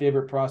one of my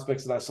favorite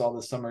prospects that I saw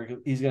this summer.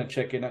 He's going to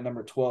check in at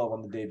number 12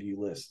 on the debut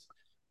list.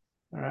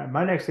 All right,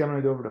 my next guy, I'm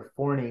going to go over to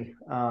Forney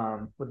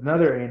with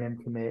another A&M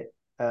commit,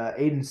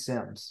 Aiden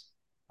Sims,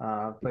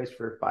 plays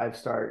for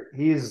 5-star.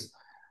 He's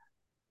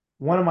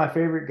one of my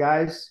favorite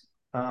guys.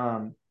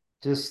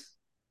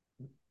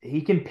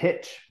 He can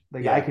pitch.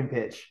 The guy can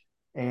pitch,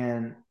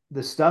 and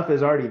the stuff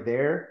is already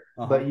there.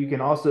 But you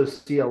can also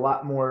see a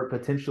lot more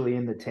potentially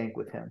in the tank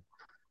with him.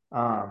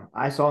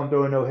 I saw him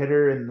throw a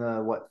no-hitter in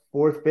the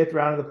fourth, fifth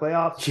round of the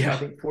playoffs. Yeah. I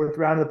think fourth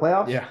round of the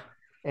playoffs. Yeah.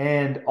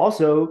 And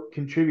also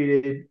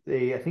contributed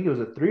I think it was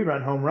a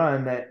 3-run home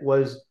run that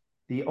was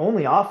the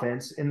only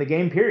offense in the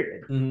game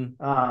period.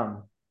 Mm-hmm.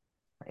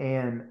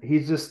 And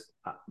he's just,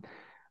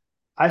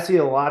 I see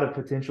a lot of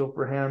potential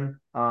for him.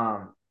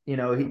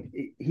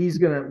 He's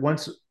gonna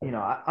once.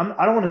 I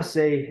don't want to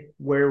say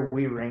where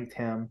we ranked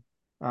him,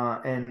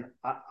 and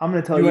I'm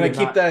going to tell you. You want to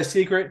keep that a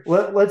secret?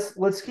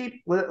 Let's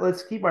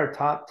keep our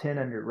top 10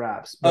 under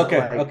wraps. But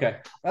okay.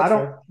 That's I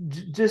don't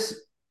just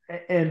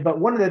but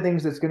one of the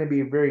things that's going to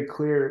be very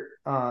clear,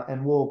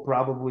 and we'll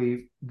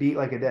probably beat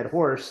like a dead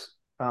horse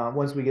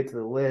once we get to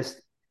the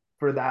list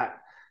for that.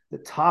 The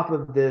top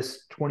of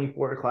this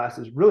 24 class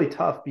is really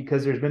tough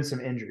because there's been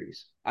some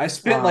injuries. I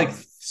spent like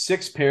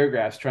 6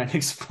 paragraphs trying to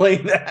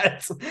explain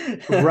that.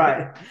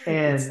 Right.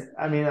 And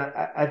I mean,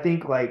 I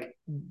think like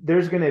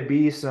there's going to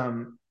be there's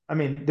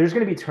going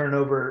to be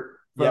turnover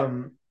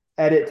from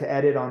edit to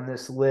edit on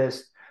this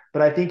list,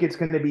 but I think it's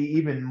going to be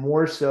even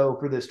more so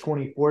for this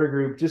 24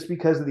 group just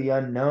because of the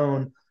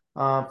unknown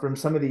from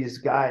some of these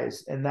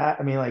guys. And that,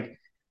 I mean, like,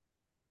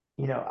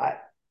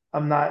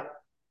 I'm not,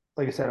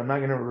 like I said, I'm not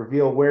going to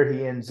reveal where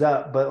he ends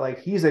up, but like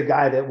he's a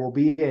guy that will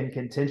be in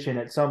contention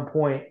at some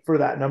point for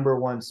that number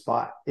 1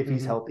 spot if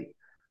he's healthy.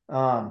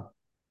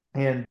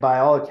 And by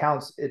all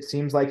accounts, it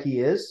seems like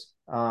he is.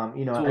 That's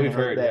what we've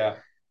heard, yeah.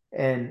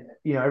 And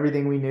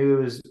everything we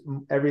knew is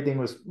everything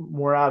was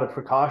more out of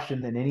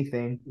precaution than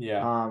anything.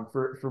 Yeah.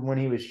 For when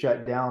he was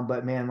shut down,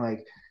 but man,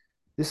 like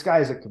this guy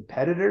is a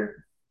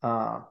competitor.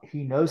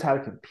 He knows how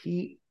to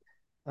compete.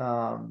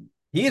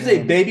 He is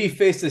a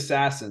baby-faced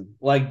assassin.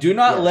 Like, do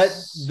not let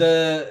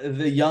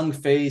the young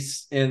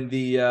face and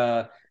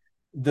the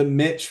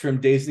Mitch from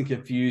Dazed and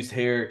Confused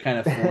hair kind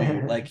of fool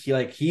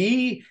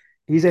you.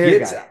 He's a hair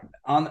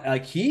guy.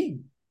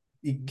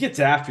 He gets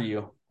after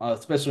you,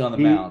 especially on the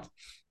mound.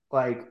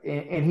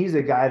 And he's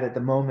a guy that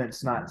the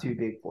moment's not too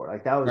big for.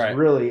 Like that was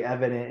really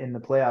evident in the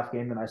playoff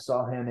game that I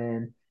saw him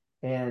in,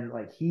 and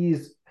like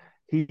he's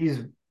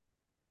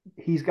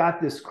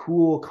got this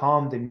cool,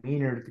 calm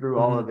demeanor through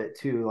all of it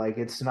too. Like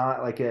it's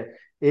not like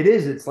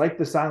it's like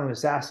the silent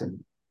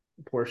assassin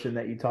portion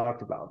that you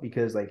talked about,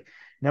 because like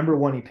number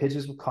 1, he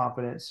pitches with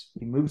confidence.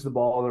 He moves the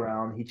ball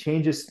around. He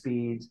changes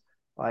speeds.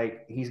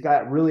 Like he's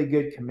got really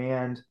good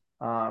command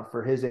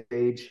for his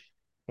age.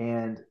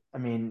 And I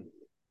mean,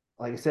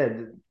 like I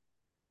said,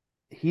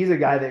 he's a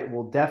guy that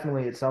will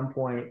definitely at some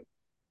point,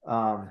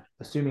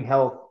 assuming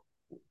health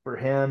for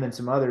him and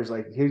some others,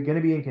 like he's going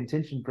to be in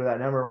contention for that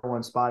number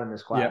 1 spot in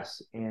this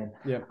class. And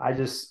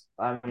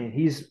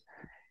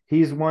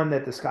he's one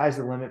that the sky's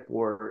the limit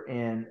for.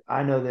 And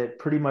I know that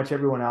pretty much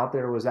everyone out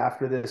there was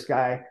after this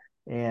guy,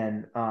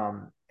 and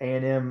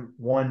A&M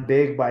won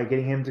big by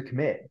getting him to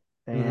commit.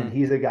 And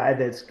he's a guy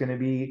that's going to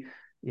be,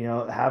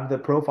 have the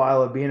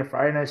profile of being a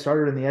Friday night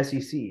starter in the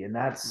SEC. And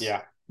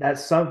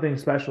that's something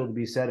special to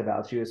be said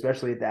about you,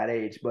 especially at that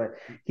age. But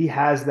he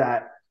has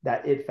that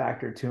it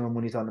factor to him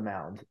when he's on the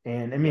mound.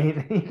 And I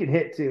mean, he can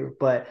hit too,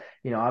 but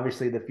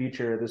obviously the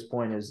future at this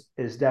point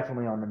is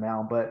definitely on the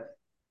mound. But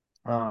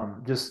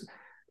just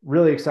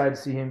really excited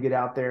to see him get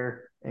out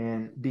there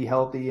and be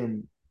healthy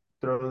and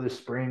throw this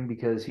spring,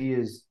 because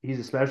he's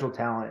a special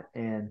talent.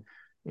 And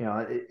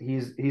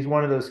he's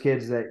one of those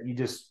kids that you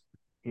just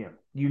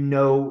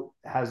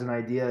has an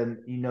idea and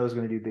is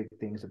going to do big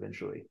things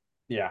eventually.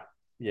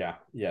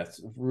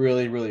 It's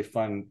really, really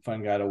fun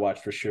guy to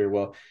watch for sure.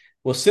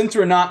 Well, since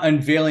we're not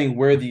unveiling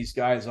where these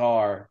guys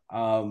are,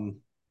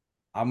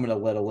 I'm going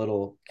to let a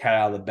little cat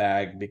out of the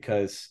bag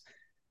because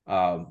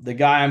the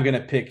guy I'm going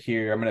to pick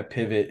here, I'm going to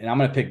pivot and I'm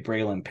going to pick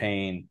Braylon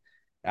Payne,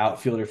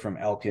 outfielder from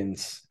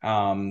Elkins.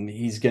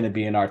 He's going to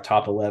be in our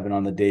top 11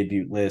 on the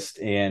debut list.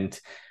 And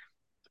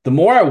the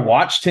more I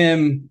watched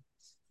him,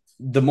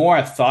 the more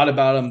I thought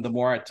about him, the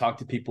more I talked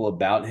to people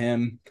about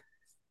him.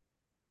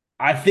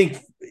 I think,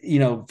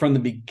 from the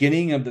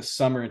beginning of the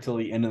summer until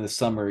the end of the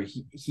summer,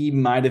 he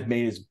might have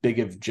made as big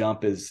of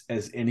jump as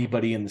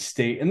anybody in the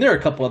state. And there are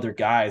a couple other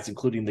guys,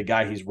 including the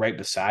guy he's right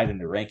beside in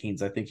the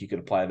rankings. I think you could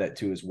apply that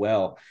to as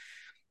well.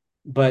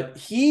 But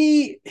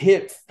he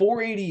hit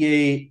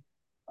 488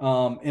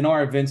 in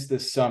our events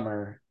this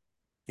summer.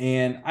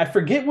 And I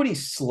forget what he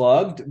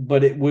slugged,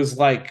 but it was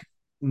like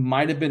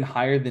might have been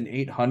higher than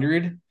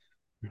 800.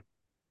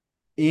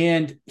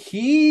 And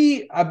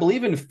he, I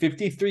believe in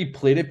 53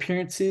 plate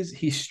appearances,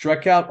 he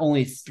struck out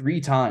only 3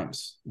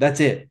 times. That's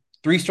it.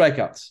 3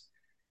 strikeouts.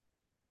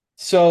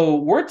 So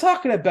we're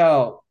talking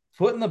about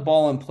putting the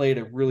ball in play at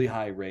a really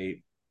high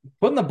rate,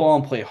 putting the ball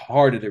in play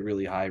hard at a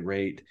really high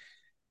rate.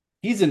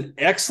 He's an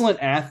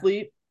excellent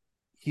athlete.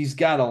 He's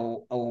got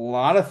a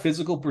lot of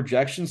physical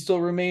projection still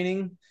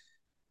remaining.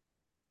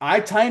 I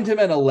timed him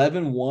at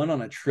 11-1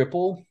 on a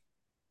triple,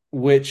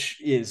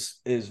 which is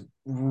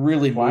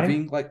really Why?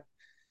 moving.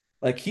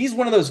 Like he's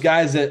one of those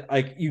guys that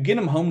like you get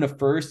him home to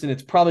first and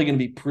it's probably going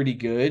to be pretty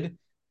good.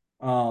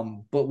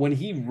 But when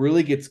he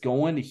really gets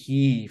going,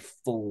 he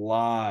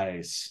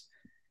flies.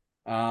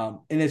 And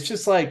it's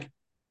just like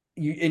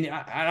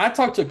I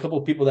talked to a couple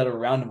of people that are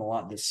around him a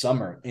lot this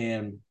summer,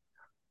 and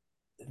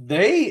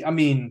I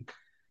mean,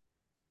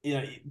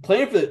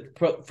 playing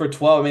for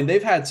 12, I mean,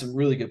 they've had some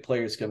really good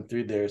players come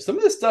through there. Some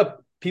of the stuff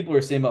people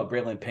are saying about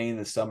Braylon Payne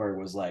this summer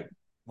was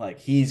like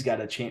he's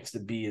got a chance to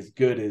be as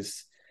good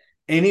as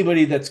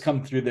anybody that's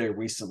come through there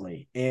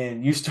recently.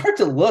 And you start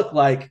to look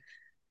like,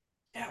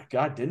 yeah,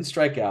 God didn't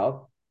strike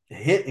out,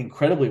 hit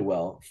incredibly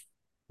well,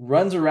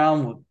 runs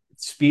around with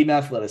speed and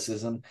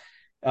athleticism.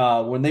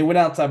 When they went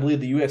out to, I believe,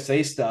 the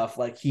USA stuff,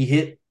 like he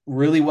hit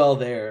really well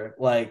there,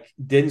 like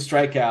didn't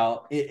strike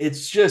out.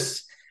 It's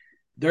just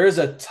there's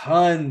a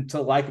ton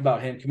to like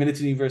about him. Committed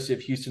to the University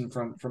of Houston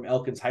from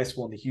Elkins High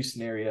School in the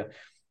Houston area,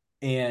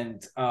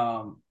 and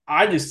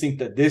I just think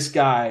that this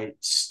guy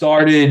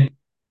started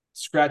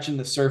scratching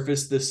the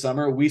surface this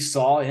summer. We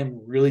saw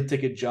him really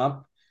take a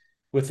jump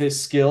with his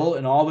skill,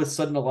 and all of a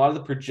sudden, a lot of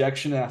the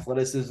projection and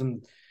athleticism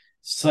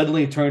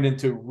suddenly turned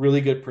into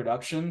really good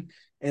production.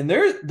 And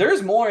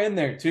there's more in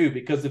there too,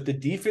 because if the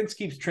defense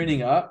keeps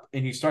trending up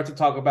and you start to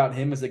talk about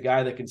him as a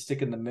guy that can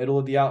stick in the middle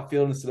of the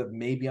outfield instead of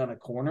maybe on a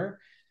corner,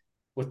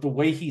 with the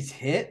way he's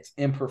hit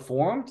and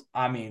performed,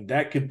 I mean,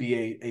 that could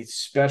be a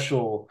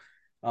special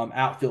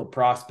outfield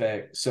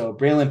prospect. So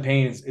Braylon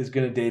Payne is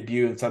going to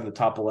debut inside the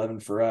top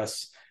 11 for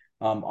us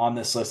on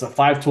this list. A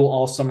 5-tool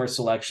all-summer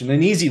selection,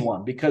 an easy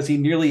one because he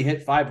nearly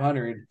hit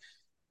 500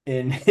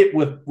 and hit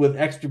with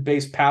extra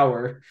base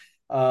power,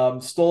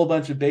 stole a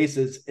bunch of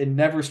bases and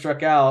never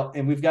struck out.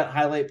 And we've got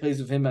highlight plays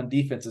of him on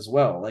defense as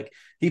well. Like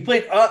he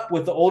played up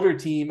with the older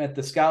team at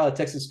the Scala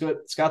Texas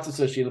Scouts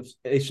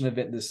Association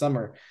event this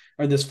summer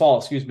or this fall,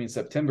 excuse me, in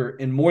September,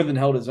 and more than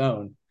held his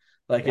own.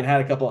 Like and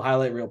had a couple of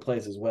highlight reel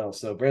plays as well.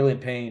 So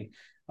Braylon Payne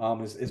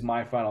is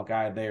my final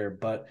guy there.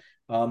 But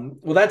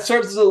well, that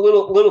serves as a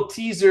little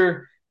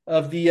teaser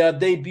of the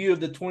debut of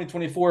the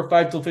 2024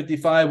 5 till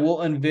 55.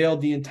 We'll unveil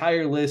the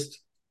entire list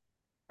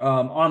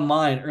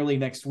online early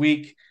next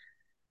week.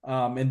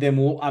 And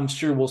then I'm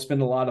sure we'll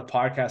spend a lot of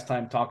podcast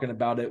time talking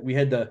about it. We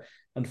had to,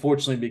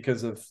 unfortunately,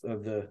 because of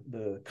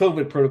the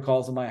COVID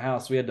protocols in my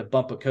house, we had to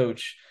bump a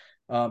coach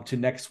to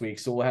next week.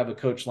 So we'll have a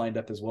coach lined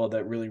up as well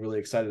that really, really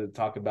excited to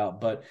talk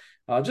about. But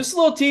just a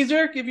little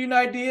teaser, give you an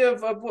idea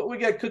of what we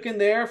got cooking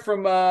there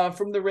from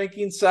the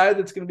ranking side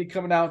that's going to be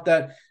coming out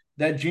that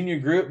junior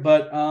group.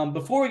 But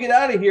before we get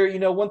out of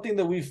here, one thing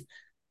that we've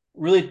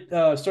really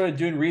started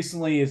doing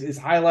recently is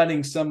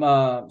highlighting some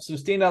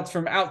standouts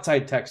from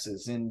outside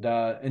Texas and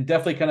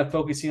definitely kind of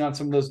focusing on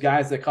some of those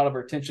guys that caught our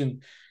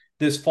attention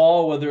this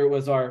fall, whether it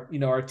was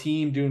our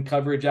team doing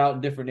coverage out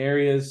in different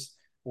areas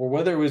or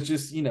whether it was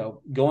just,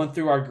 going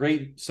through our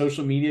great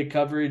social media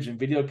coverage and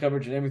video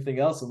coverage and everything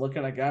else and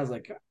looking at guys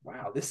like,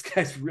 wow, this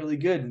guy's really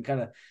good and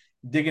kind of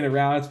digging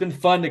around. It's been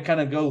fun to kind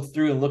of go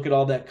through and look at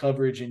all that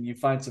coverage and you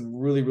find some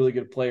really, really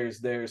good players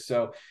there.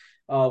 So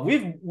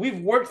we've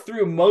worked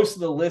through most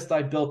of the list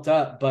I built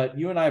up, but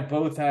you and I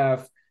both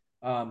have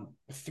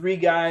 3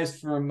 guys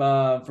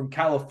from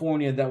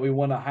California that we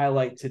want to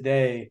highlight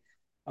today.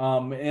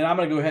 And I'm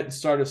going to go ahead and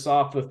start us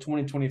off with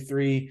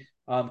 2023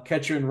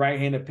 catcher and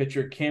right-handed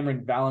pitcher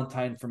Cameron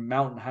Valentine from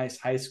Mountain Heights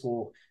High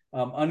School,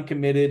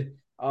 uncommitted.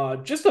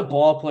 Just a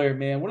ball player,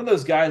 man. One of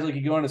those guys, like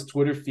you go on his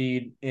Twitter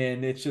feed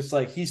and it's just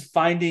like he's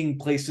finding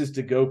places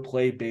to go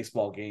play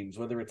baseball games,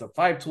 whether it's a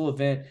 5-tool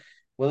event,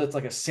 whether it's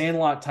like a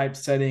sandlot type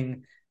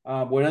setting,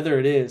 whatever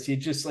it is. He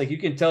just like you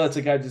can tell it's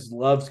a guy who just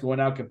loves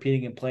going out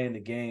competing and playing the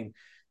game.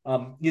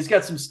 He's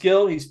got some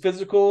skill. He's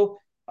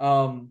physical,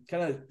 kind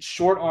of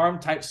short arm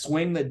type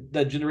swing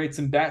that generates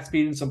some bat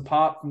speed and some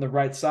pop from the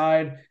right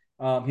side.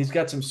 He's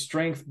got some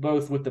strength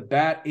both with the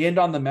bat and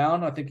on the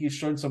mound. I think he's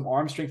shown some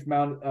arm strength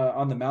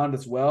on the mound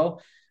as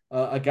well.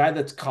 A guy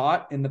that's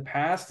caught in the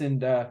past,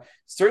 and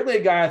certainly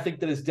a guy I think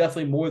that is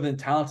definitely more than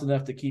talented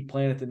enough to keep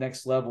playing at the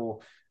next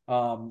level.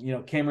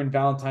 Cameron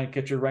Valentine,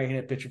 catcher,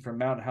 right-handed pitcher from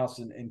Mountain House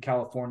in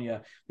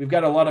California. We've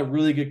got a lot of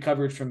really good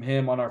coverage from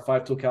him on our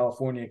Five Tool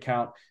California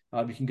account.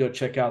 You can go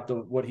check out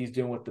what he's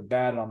doing with the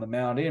bat and on the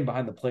mound and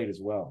behind the plate as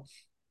well.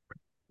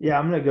 Yeah,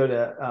 I'm going to go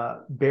to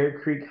Bear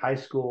Creek High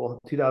School,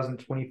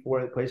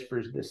 2024. That plays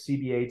for the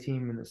CBA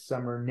team in the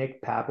summer.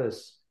 Nick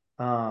Pappas,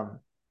 infielder,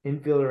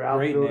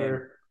 Great name.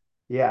 outfielder.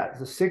 Yeah,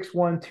 it's a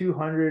 6'1",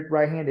 200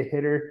 right-handed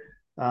hitter.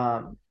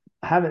 I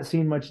haven't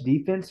seen much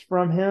defense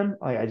from him.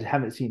 Like, I just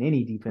haven't seen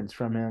any defense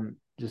from him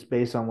just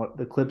based on what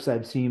the clips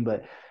I've seen.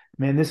 But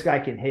man, this guy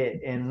can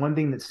hit. And one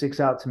thing that sticks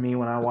out to me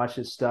when I watch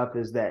his stuff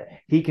is that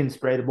he can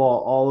spray the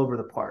ball all over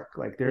the park.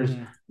 Like there's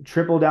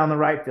triple down the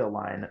right field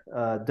line,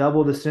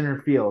 double to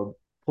center field,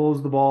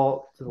 pulls the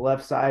ball to the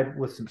left side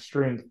with some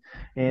strength.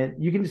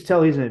 And you can just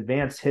tell he's an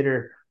advanced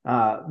hitter,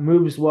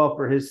 moves well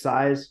for his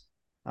size.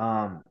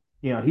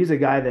 He's a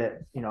guy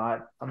that,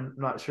 I'm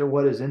not sure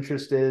what his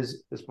interest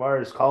is as far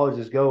as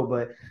colleges go,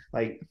 but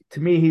like to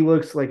me, he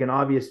looks like an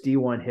obvious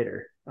D1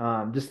 hitter.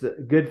 Just a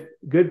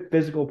good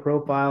physical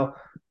profile,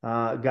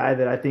 guy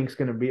that I think is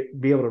going to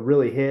be able to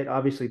really hit.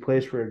 Obviously,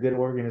 plays for a good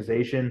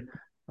organization,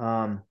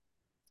 and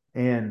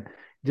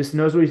just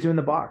knows what he's doing in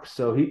the box.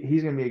 So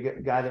he's going to be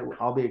a guy that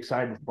I'll be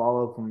excited to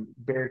follow from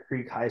Bear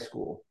Creek High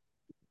School.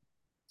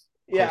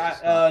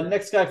 Yeah,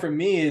 next guy for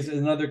me is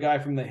another guy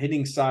from the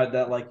hitting side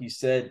that, like you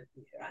said,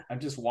 I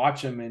just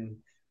watch him and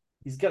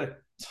he's got a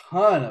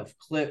ton of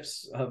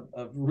clips of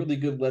really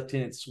good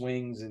left-handed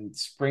swings and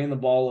spraying the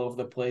ball over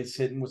the place,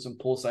 hitting with some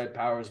pull side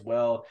power as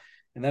well.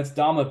 And that's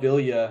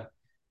Damavilla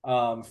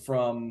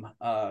from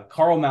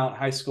Carl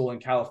High School in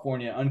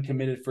California,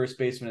 uncommitted first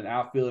baseman and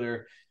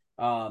outfielder.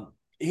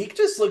 He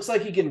just looks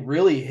like he can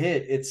really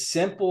hit. It's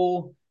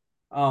simple.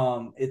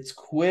 It's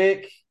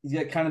quick. He's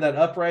got kind of that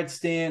upright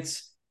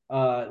stance.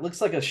 It looks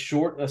like a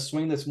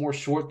swing that's more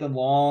short than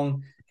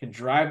long, can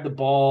drive the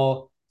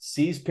ball,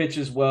 sees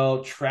pitches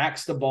well,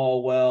 tracks the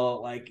ball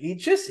well. Like he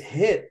just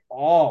hit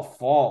all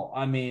fall.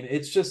 I mean,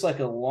 it's just like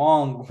a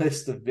long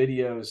list of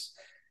videos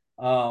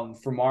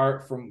from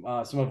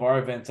some of our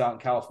events out in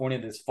California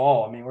this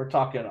fall. I mean, we're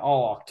talking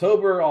all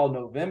October, all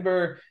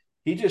November.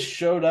 He just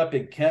showed up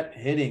and kept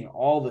hitting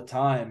all the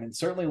time, and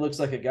certainly looks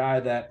like a guy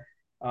that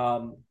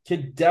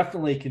can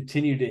definitely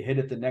continue to hit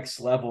at the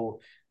next level.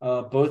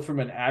 Both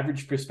from an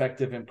average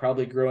perspective and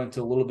probably grow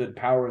into a little bit of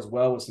power as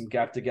well with some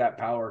gap-to-gap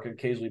power, can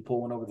occasionally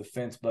pull one over the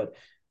fence. But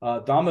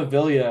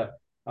Damavilla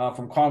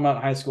from Carl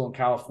High School in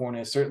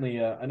California, certainly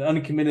an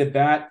uncommitted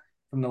bat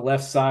from the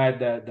left side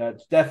that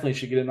definitely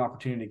should get an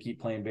opportunity to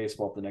keep playing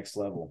baseball at the next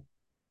level.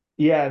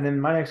 Yeah, and then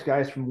my next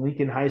guy is from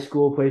Lincoln High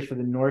School, plays for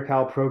the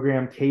NorCal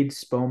program, Cade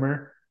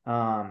Spomer.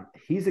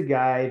 He's a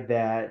guy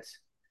that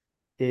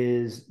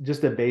is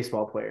just a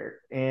baseball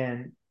player.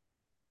 And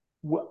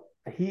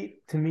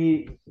to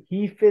me,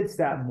 he fits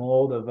that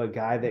mold of a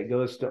guy that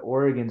goes to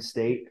Oregon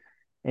State,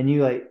 and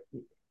you like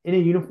in a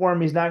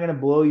uniform, he's not going to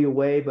blow you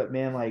away, but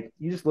man, like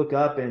you just look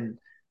up and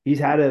he's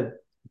had a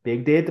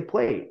big day at the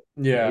plate.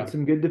 Yeah. Made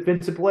some good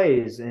defensive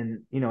plays,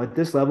 and at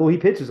this level he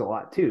pitches a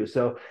lot too.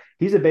 So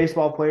he's a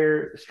baseball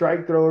player,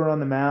 strike thrower on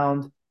the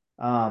mound.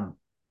 Has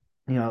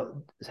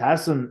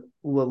some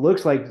what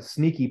looks like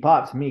sneaky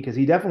pop to me, because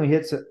he definitely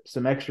hits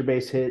some extra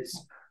base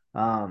hits.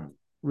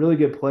 Really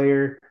good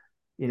player.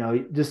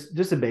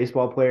 Just a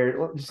baseball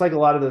player, just like a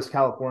lot of those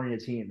California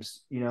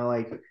teams.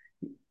 Like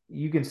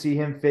you can see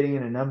him fitting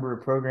in a number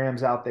of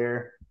programs out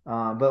there.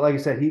 But like I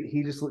said,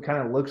 he just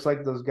kind of looks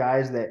like those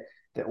guys that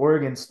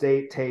Oregon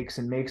State takes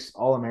and makes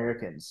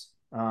All-Americans.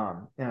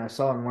 And I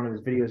saw in one of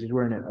his videos he's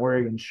wearing an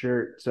Oregon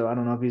shirt, so I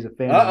don't know if he's a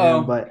fan of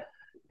them, but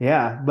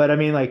yeah. But I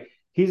mean, like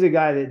he's a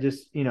guy that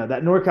just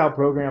that NorCal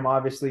program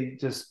obviously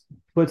just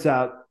puts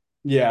out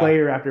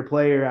player after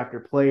player after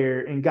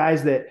player, and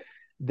guys that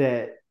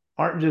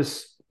aren't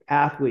just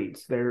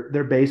athletes,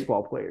 they're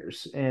baseball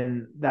players,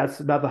 and that's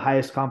about the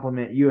highest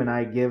compliment you and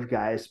I give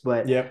guys.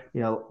 But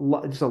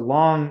just a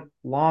long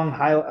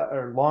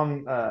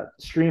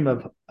stream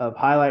of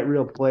highlight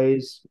reel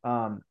plays,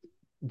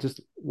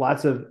 just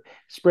lots of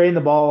spraying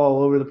the ball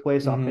all over the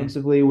place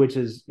offensively, which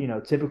is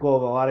typical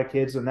of a lot of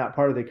kids in that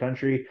part of the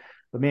country.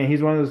 But man,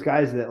 he's one of those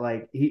guys that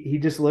like he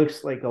just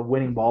looks like a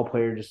winning ball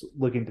player just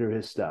looking through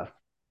his stuff.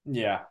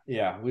 Yeah,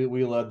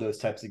 we love those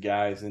types of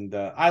guys, and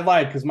I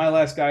lied because my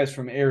last guy is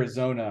from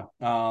Arizona,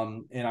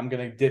 and I'm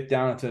gonna dip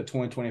down into the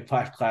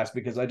 2025 class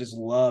because I just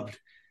loved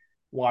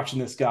watching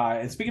this guy.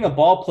 And speaking of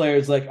ball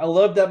players, like I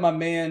love that my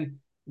man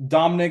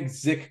Dominic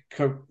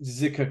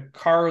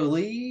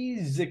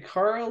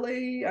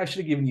Ziccarelli, I should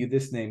have given you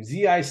this name,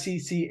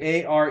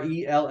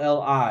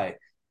 Ziccarelli.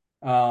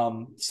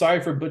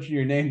 Sorry for butchering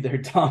your name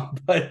there, Tom,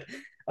 but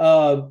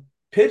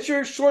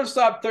pitcher,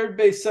 shortstop, third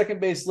base,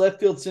 second base, left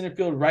field, center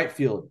field, right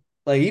field.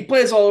 Like he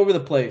plays all over the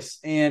place,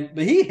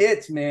 but he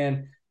hits,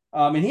 man.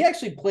 And he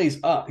actually plays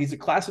up. He's a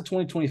class of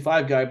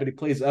 2025 guy, but he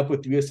plays up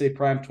with USA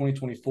Prime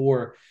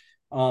 2024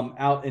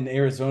 out in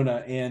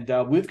Arizona.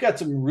 And we've got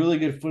some really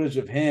good footage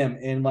of him.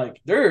 And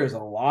like, there is a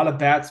lot of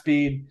bat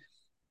speed.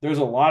 There's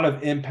a lot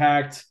of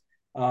impact.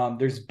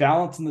 There's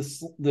balance in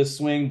the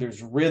swing.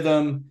 There's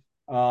rhythm.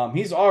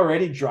 He's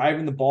already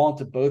driving the ball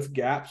into both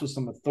gaps with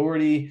some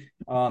authority.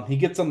 He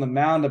gets on the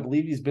mound. I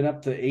believe he's been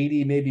up to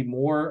 80, maybe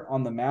more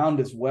on the mound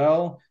as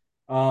well.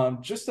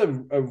 Just a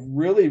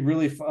really,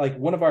 really like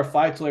one of our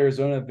Five to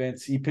Arizona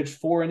events. He pitched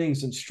 4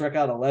 innings and struck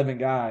out 11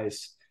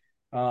 guys.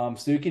 So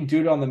you can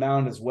do it on the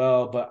mound as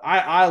well. But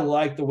I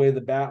like the way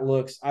the bat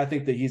looks. I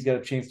think that he's got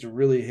a chance to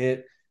really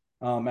hit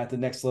at the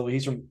next level.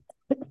 He's from,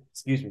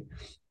 excuse me,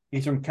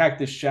 he's from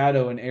Cactus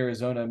Shadow in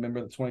Arizona.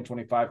 Remember the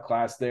 2025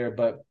 class there,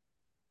 but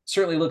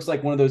certainly looks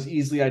like one of those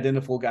easily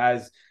identifiable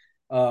guys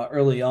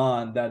early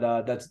on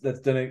that's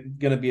going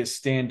to be a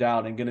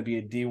standout and going to be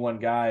a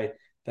D1 guy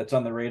that's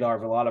on the radar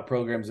of a lot of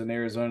programs in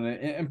Arizona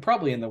and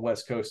probably in the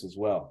West Coast as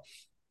well.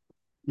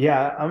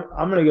 Yeah,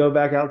 I'm gonna go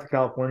back out to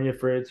California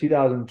for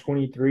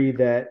 2023.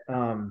 That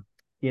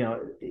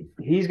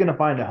he's gonna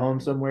find a home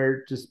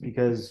somewhere just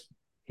because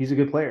he's a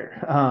good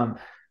player.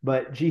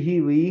 But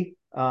Jihee Lee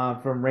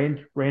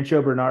from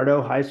Rancho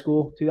Bernardo High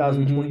School, Mm-hmm.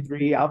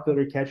 2023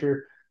 outfielder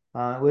catcher,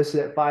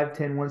 listed at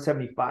 5'10",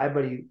 175,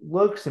 but he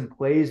looks and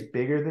plays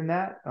bigger than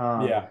that.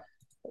 Yeah.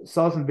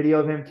 Saw some video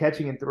of him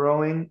catching and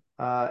throwing.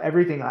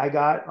 Everything I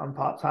got on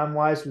pop time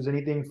wise was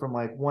anything from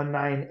like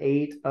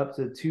 198 up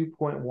to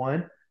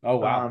 2.1. Oh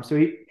wow. So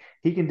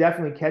he can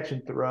definitely catch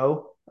and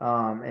throw.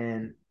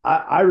 And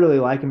I really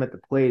like him at the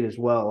plate as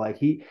well. Like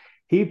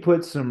he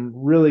puts some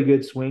really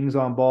good swings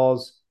on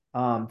balls.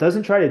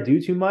 Doesn't try to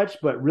do too much,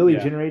 but really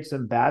Yeah. generates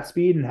some bat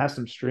speed and has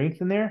some strength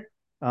in there.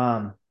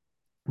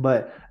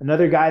 But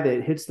another guy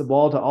that hits the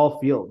ball to all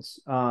fields.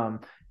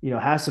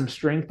 Has some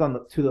strength on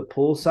the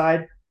pull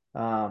side.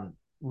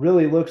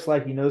 Really looks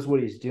like he knows what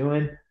he's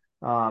doing.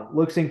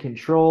 Looks in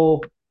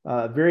control.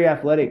 Very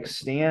athletic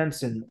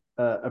stance and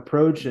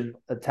approach and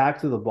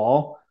attack to the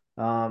ball.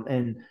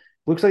 And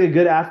looks like a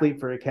good athlete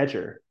for a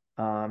catcher.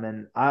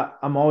 And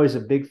I'm always a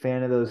big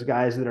fan of those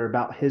guys that are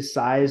about his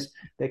size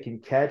that can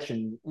catch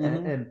and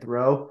Mm-hmm. and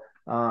throw.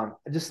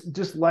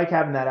 Just like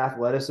having that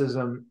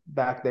athleticism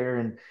back there,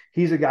 and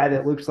he's a guy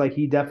that looks like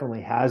he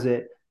definitely has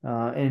it,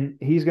 and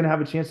he's going to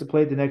have a chance to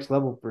play at the next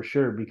level for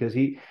sure because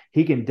he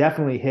can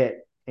definitely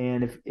hit.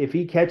 And if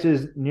he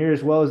catches near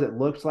as well as it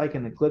looks like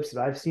in the clips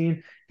that I've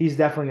seen, he's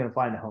definitely going to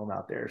find a home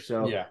out there.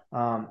 So Yeah.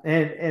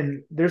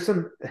 and there's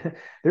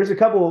a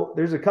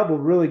couple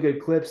really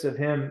good clips of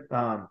him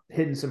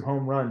hitting some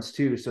home runs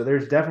too. So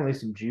there's definitely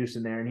some juice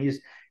in there, and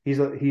he's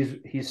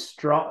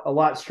strong, a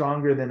lot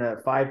stronger than a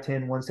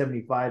 5'10",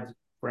 175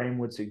 frame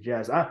would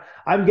suggest.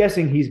 I'm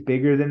guessing he's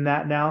bigger than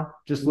that now,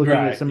 just looking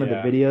at Right. some of the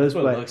Yeah. That's videos,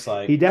 what it but looks he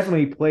like.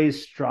 definitely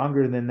plays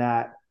stronger than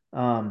that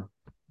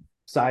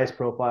size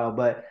profile.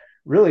 But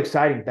really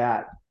exciting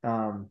bat.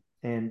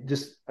 And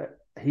just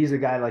he's a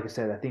guy, like I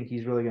said, I think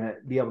he's really going to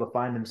be able to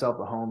find himself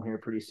a home here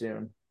pretty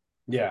soon.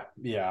 Yeah,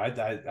 yeah,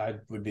 I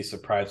would be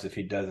surprised if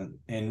he doesn't.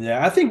 And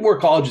yeah, I think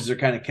more colleges are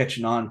kind of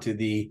catching on to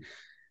the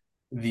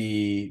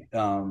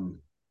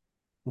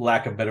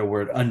lack of better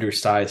word,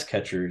 undersized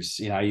catchers.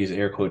 I use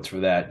air quotes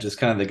for that. Just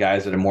kind of the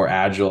guys that are more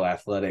agile,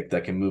 athletic,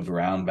 that can move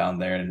around down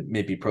there and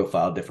maybe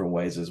profile different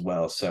ways as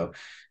well. So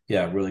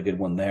yeah, really good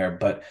one there.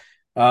 But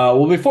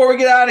well, before we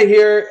get out of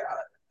here,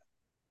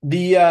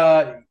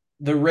 the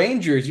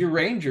Rangers, your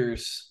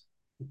Rangers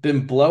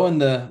been blowing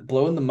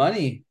the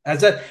money.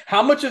 Has that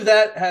how much of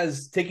that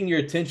has taken your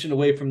attention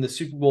away from the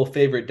Super Bowl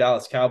favorite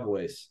Dallas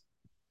Cowboys?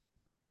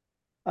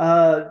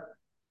 Uh,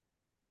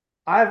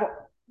 I've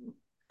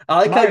I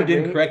like how my you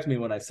didn't ring. correct me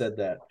when I said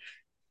that.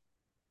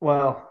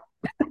 Well,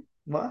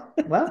 well,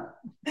 well,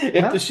 If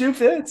the well. shoe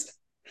fits.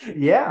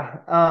 Yeah.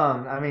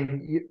 I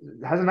mean,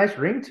 it has a nice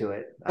ring to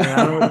it. I mean, I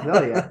don't know what to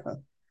tell you.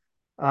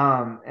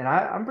 And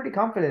I'm pretty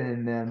confident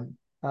in them.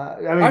 I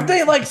Aren't mean,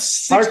 they like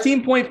Hearts.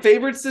 16-point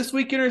favorites this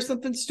weekend or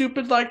something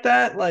stupid like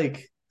that?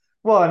 Like,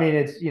 Well, I mean,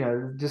 it's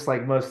just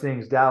like most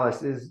things,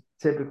 Dallas is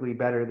typically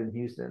better than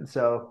Houston.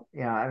 So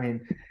yeah, I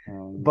mean,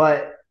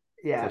 but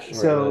it's a yeah. short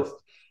list. So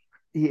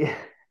yeah,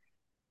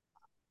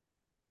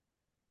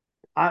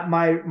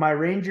 my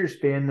Rangers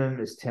fandom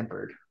is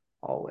tempered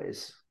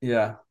always,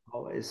 Yeah.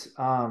 always.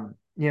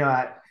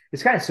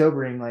 It's kind of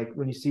sobering, like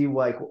when you see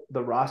like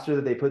the roster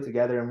that they put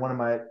together. And one of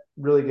my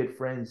really good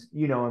friends, I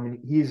mean,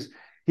 he's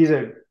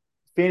a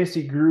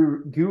fantasy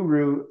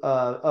guru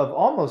of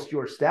almost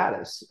your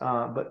status,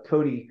 but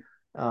Cody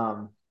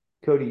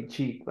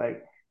Cheek,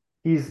 like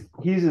he's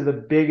as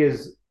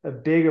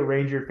big a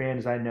Ranger fan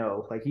as I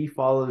know. Like he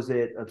follows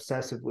it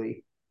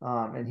obsessively,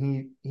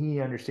 and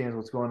he understands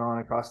what's going on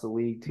across the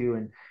league too.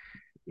 And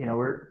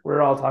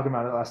we're all talking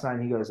about it last night.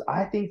 And he goes,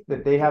 I think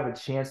that they have a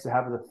chance to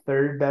have the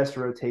third best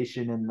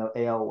rotation in the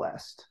AL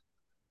West,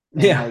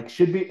 and Yeah. like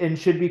should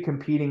be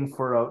competing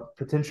for a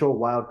potential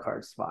wild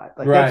card spot.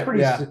 Like Right.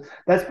 Yeah.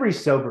 that's pretty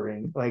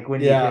sobering. Like when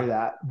you hear Yeah.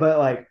 that, but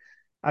like,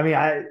 I mean,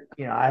 I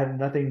have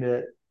nothing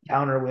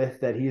counter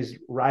with that he's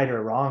right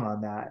or wrong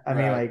on that. I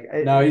mean, Right.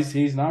 like No,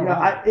 he's not wrong.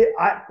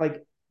 I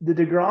like the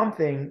DeGrom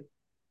thing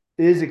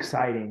is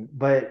exciting,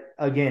 but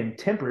again,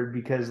 tempered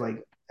because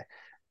like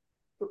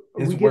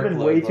His we give him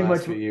workload way the too last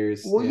much. few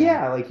years. Well,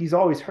 Yeah. yeah, like he's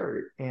always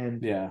hurt,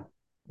 and Yeah.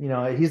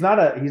 he's not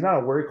a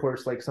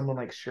workhorse like someone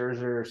like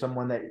Scherzer or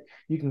someone that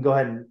you can go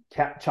ahead and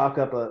chalk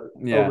up a over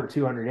Yeah.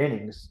 200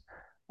 innings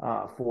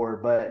for.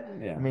 But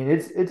I Yeah. mean,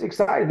 it's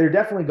exciting. They're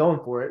definitely going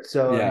for it.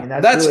 So I Yeah. mean,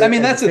 that's That's really I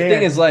mean, as a that's the thing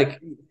fan, is like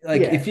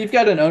yeah, if you've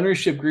got an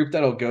ownership group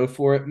that'll go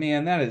for it,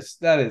 man, that is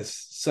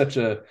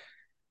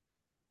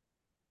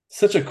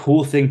such a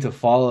cool thing to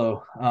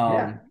follow.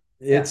 yeah,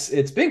 yeah.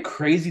 It's been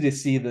crazy to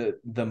see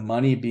the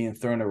money being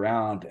thrown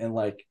around and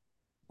like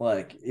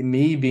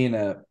me being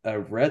a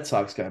Red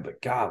Sox guy,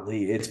 but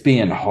golly, it's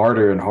being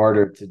harder and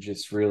harder to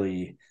just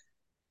really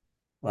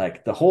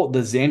like the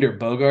Xander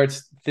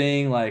Bogarts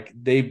thing. Like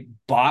they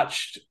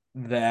botched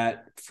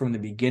that from the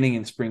beginning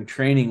in spring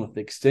training with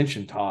the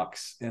extension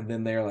talks, and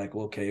then they're like,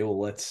 well, okay, well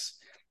let's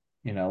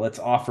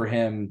offer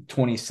him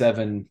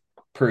 27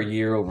 per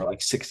year over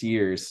like 6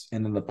 years,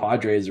 and then the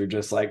Padres are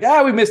just like,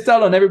 we missed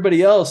out on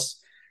everybody else.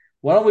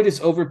 Why don't we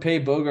just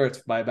overpay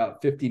Bogarts by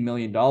about $50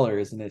 million?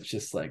 And it's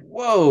just like,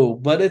 whoa!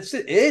 But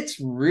it's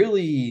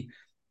really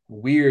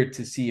weird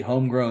to see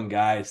homegrown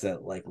guys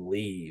that like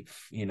leave.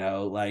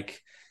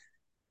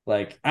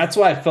 Like that's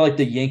why I felt like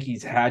the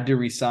Yankees had to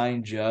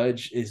resign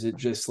Judge. Is it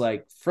just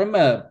like from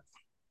a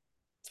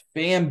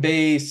fan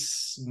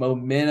base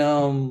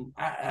momentum?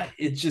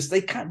 It's just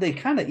they kind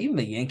of even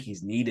the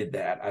Yankees needed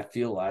that. I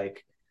feel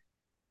like,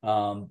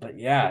 but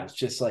yeah, it's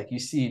just like you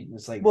see,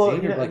 it's like Well,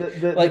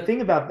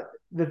 Xander,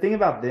 the thing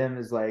about them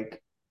is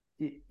like,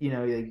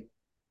 like,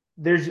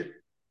 there's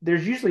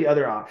there's usually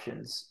other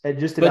options at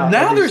just but about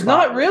now every there's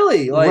not spot.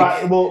 really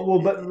Right. like,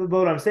 But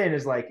what I'm saying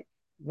is like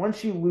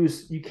once you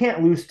lose, you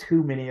can't lose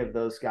too many of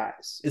those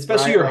guys,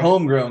 especially right? your Like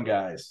homegrown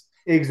guys.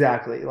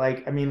 exactly.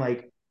 Like I mean,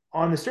 like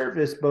on the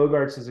surface,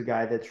 Bogarts is a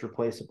guy that's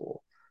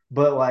replaceable,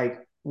 but like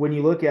when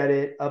you look at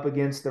it up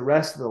against the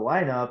rest of the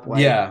lineup,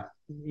 like Yeah,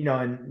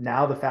 and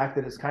now the fact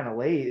that it's kind of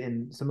late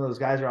and some of those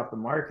guys are off the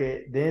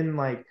market, then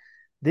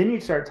you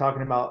start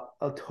talking about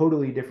a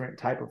totally different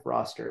type of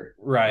roster,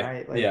 right.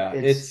 right? Like Yeah,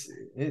 it's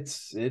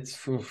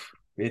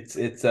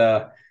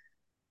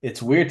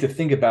it's weird to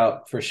think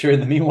about for sure.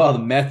 And meanwhile, the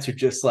Mets are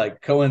just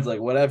like Cohen's like,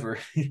 whatever.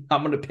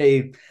 I'm gonna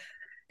pay.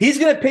 He's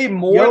gonna pay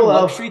more in YOLO.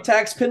 luxury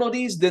tax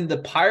penalties than the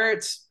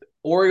Pirates,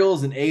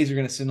 Orioles, and A's are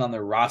gonna send on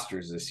their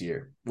rosters this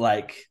year.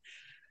 Like,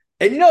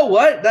 and you know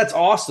what? That's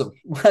awesome.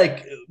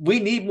 Like, we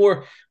need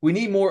more. We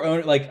need more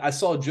owner. Like, I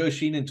saw Joe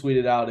Sheenan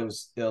tweeted out. It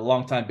was a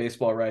longtime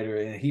baseball writer,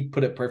 and he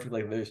put it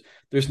perfectly. Like,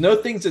 there's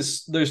no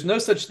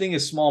such thing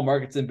as small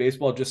markets in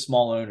baseball, just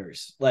small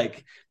owners.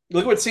 Like,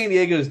 look what San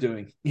Diego's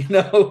doing.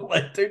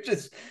 Like they're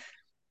just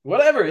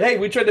whatever. Hey,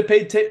 we tried to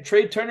pay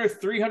Trey Turner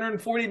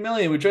 340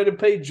 million. We tried to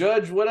pay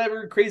Judge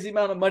whatever crazy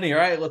amount of money. All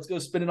right, let's go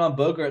spend it on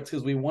Bogarts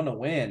because we want to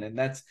win, and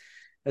that's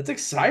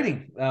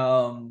exciting.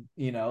 And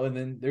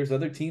then there's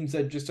other teams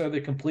that just are the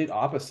complete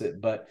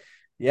opposite. But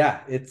yeah,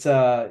 it's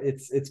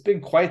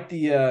been quite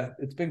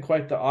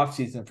the off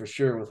season for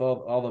sure with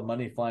all the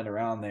money flying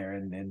around there,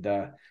 and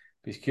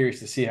be curious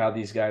to see how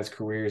these guys'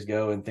 careers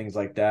go and things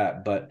like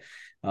that. But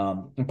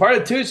and part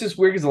of it too is just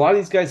weird because a lot of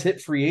these guys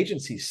hit free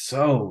agency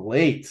so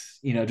late,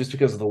 just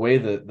because of the way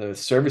the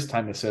service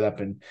time is set up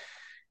and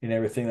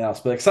everything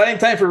else. But exciting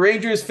time for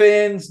Rangers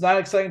fans, not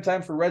exciting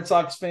time for Red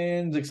Sox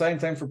fans, exciting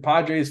time for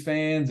Padres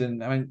fans.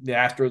 And I mean, the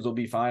Astros will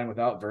be fine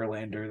without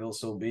Verlander. They'll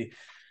still be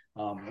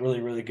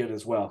really, really good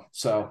as well.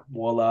 So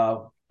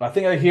I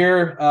think I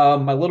hear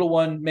my little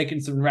one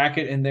making some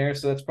racket in there.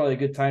 So that's probably a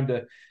good time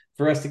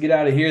for us to get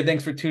out of here.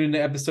 Thanks for tuning to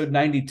episode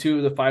 92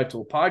 of the Five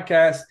Tool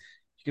Podcast.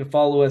 You can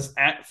follow us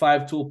at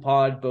Five Tool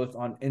Pod, both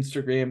on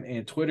Instagram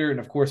and Twitter. And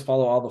of course,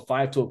 follow all the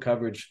Five Tool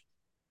coverage,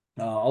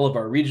 all of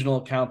our regional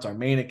accounts, our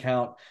main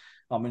account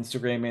on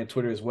Instagram and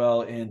Twitter as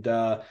well. And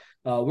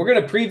we're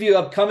going to preview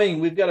upcoming.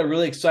 We've got a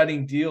really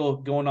exciting deal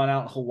going on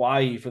out in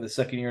Hawaii for the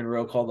second year in a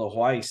row called the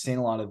Hawaii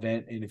Sandlot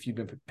event. And if you've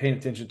been paying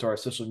attention to our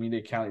social media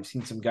account, you've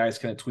seen some guys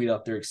kind of tweet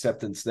out their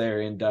acceptance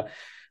there. And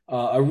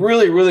a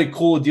really, really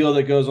cool deal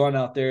that goes on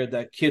out there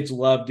that kids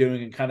love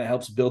doing and kind of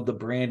helps build the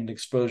brand and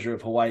exposure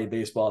of Hawaii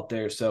baseball out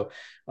there. So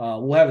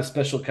we'll have a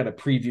special kind of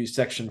preview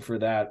section for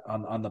that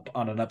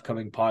on an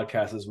upcoming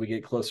podcast as we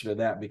get closer to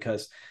that,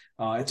 because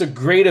it's a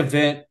great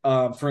event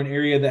for an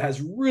area that has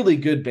really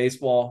good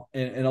baseball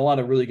and a lot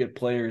of really good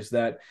players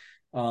that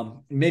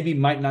maybe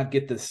might not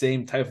get the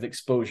same type of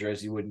exposure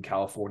as you would in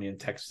California and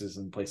Texas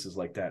and places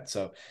like that.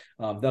 So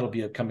that'll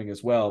be upcoming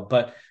as well.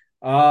 But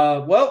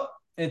well,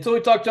 until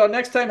we talk to y'all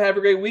next time, have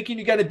a great weekend.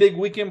 You got any big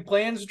weekend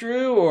plans,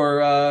 Drew,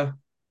 or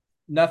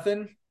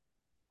nothing?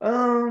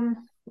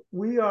 Um,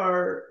 we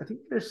are. I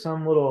think there's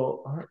some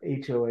little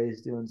HOA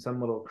is doing some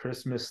little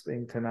Christmas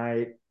thing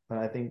tonight.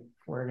 I think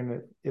we're gonna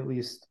at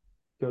least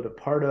go to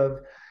part of.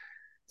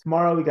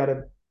 Tomorrow we got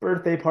a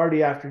birthday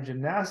party after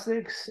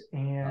gymnastics, Oh,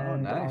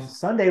 and on nice.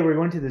 Sunday we're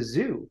going to the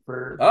zoo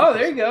for Oh,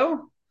 there breakfast. you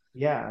go.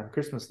 Yeah,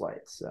 Christmas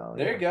lights. So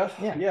There yeah, you go.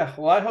 yeah, Yeah.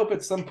 Well, I hope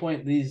at some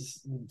point these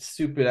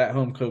stupid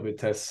at-home COVID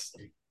tests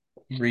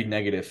read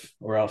negative,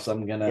 or else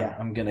yeah.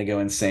 I'm gonna go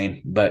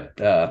insane. But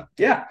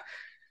yeah.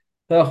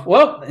 So,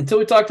 well, until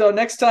we talk to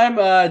next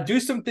time, do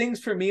some things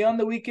for me on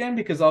the weekend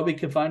because I'll be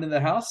confined in the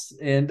house.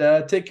 And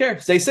take care.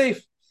 Stay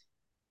safe.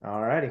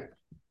 All righty.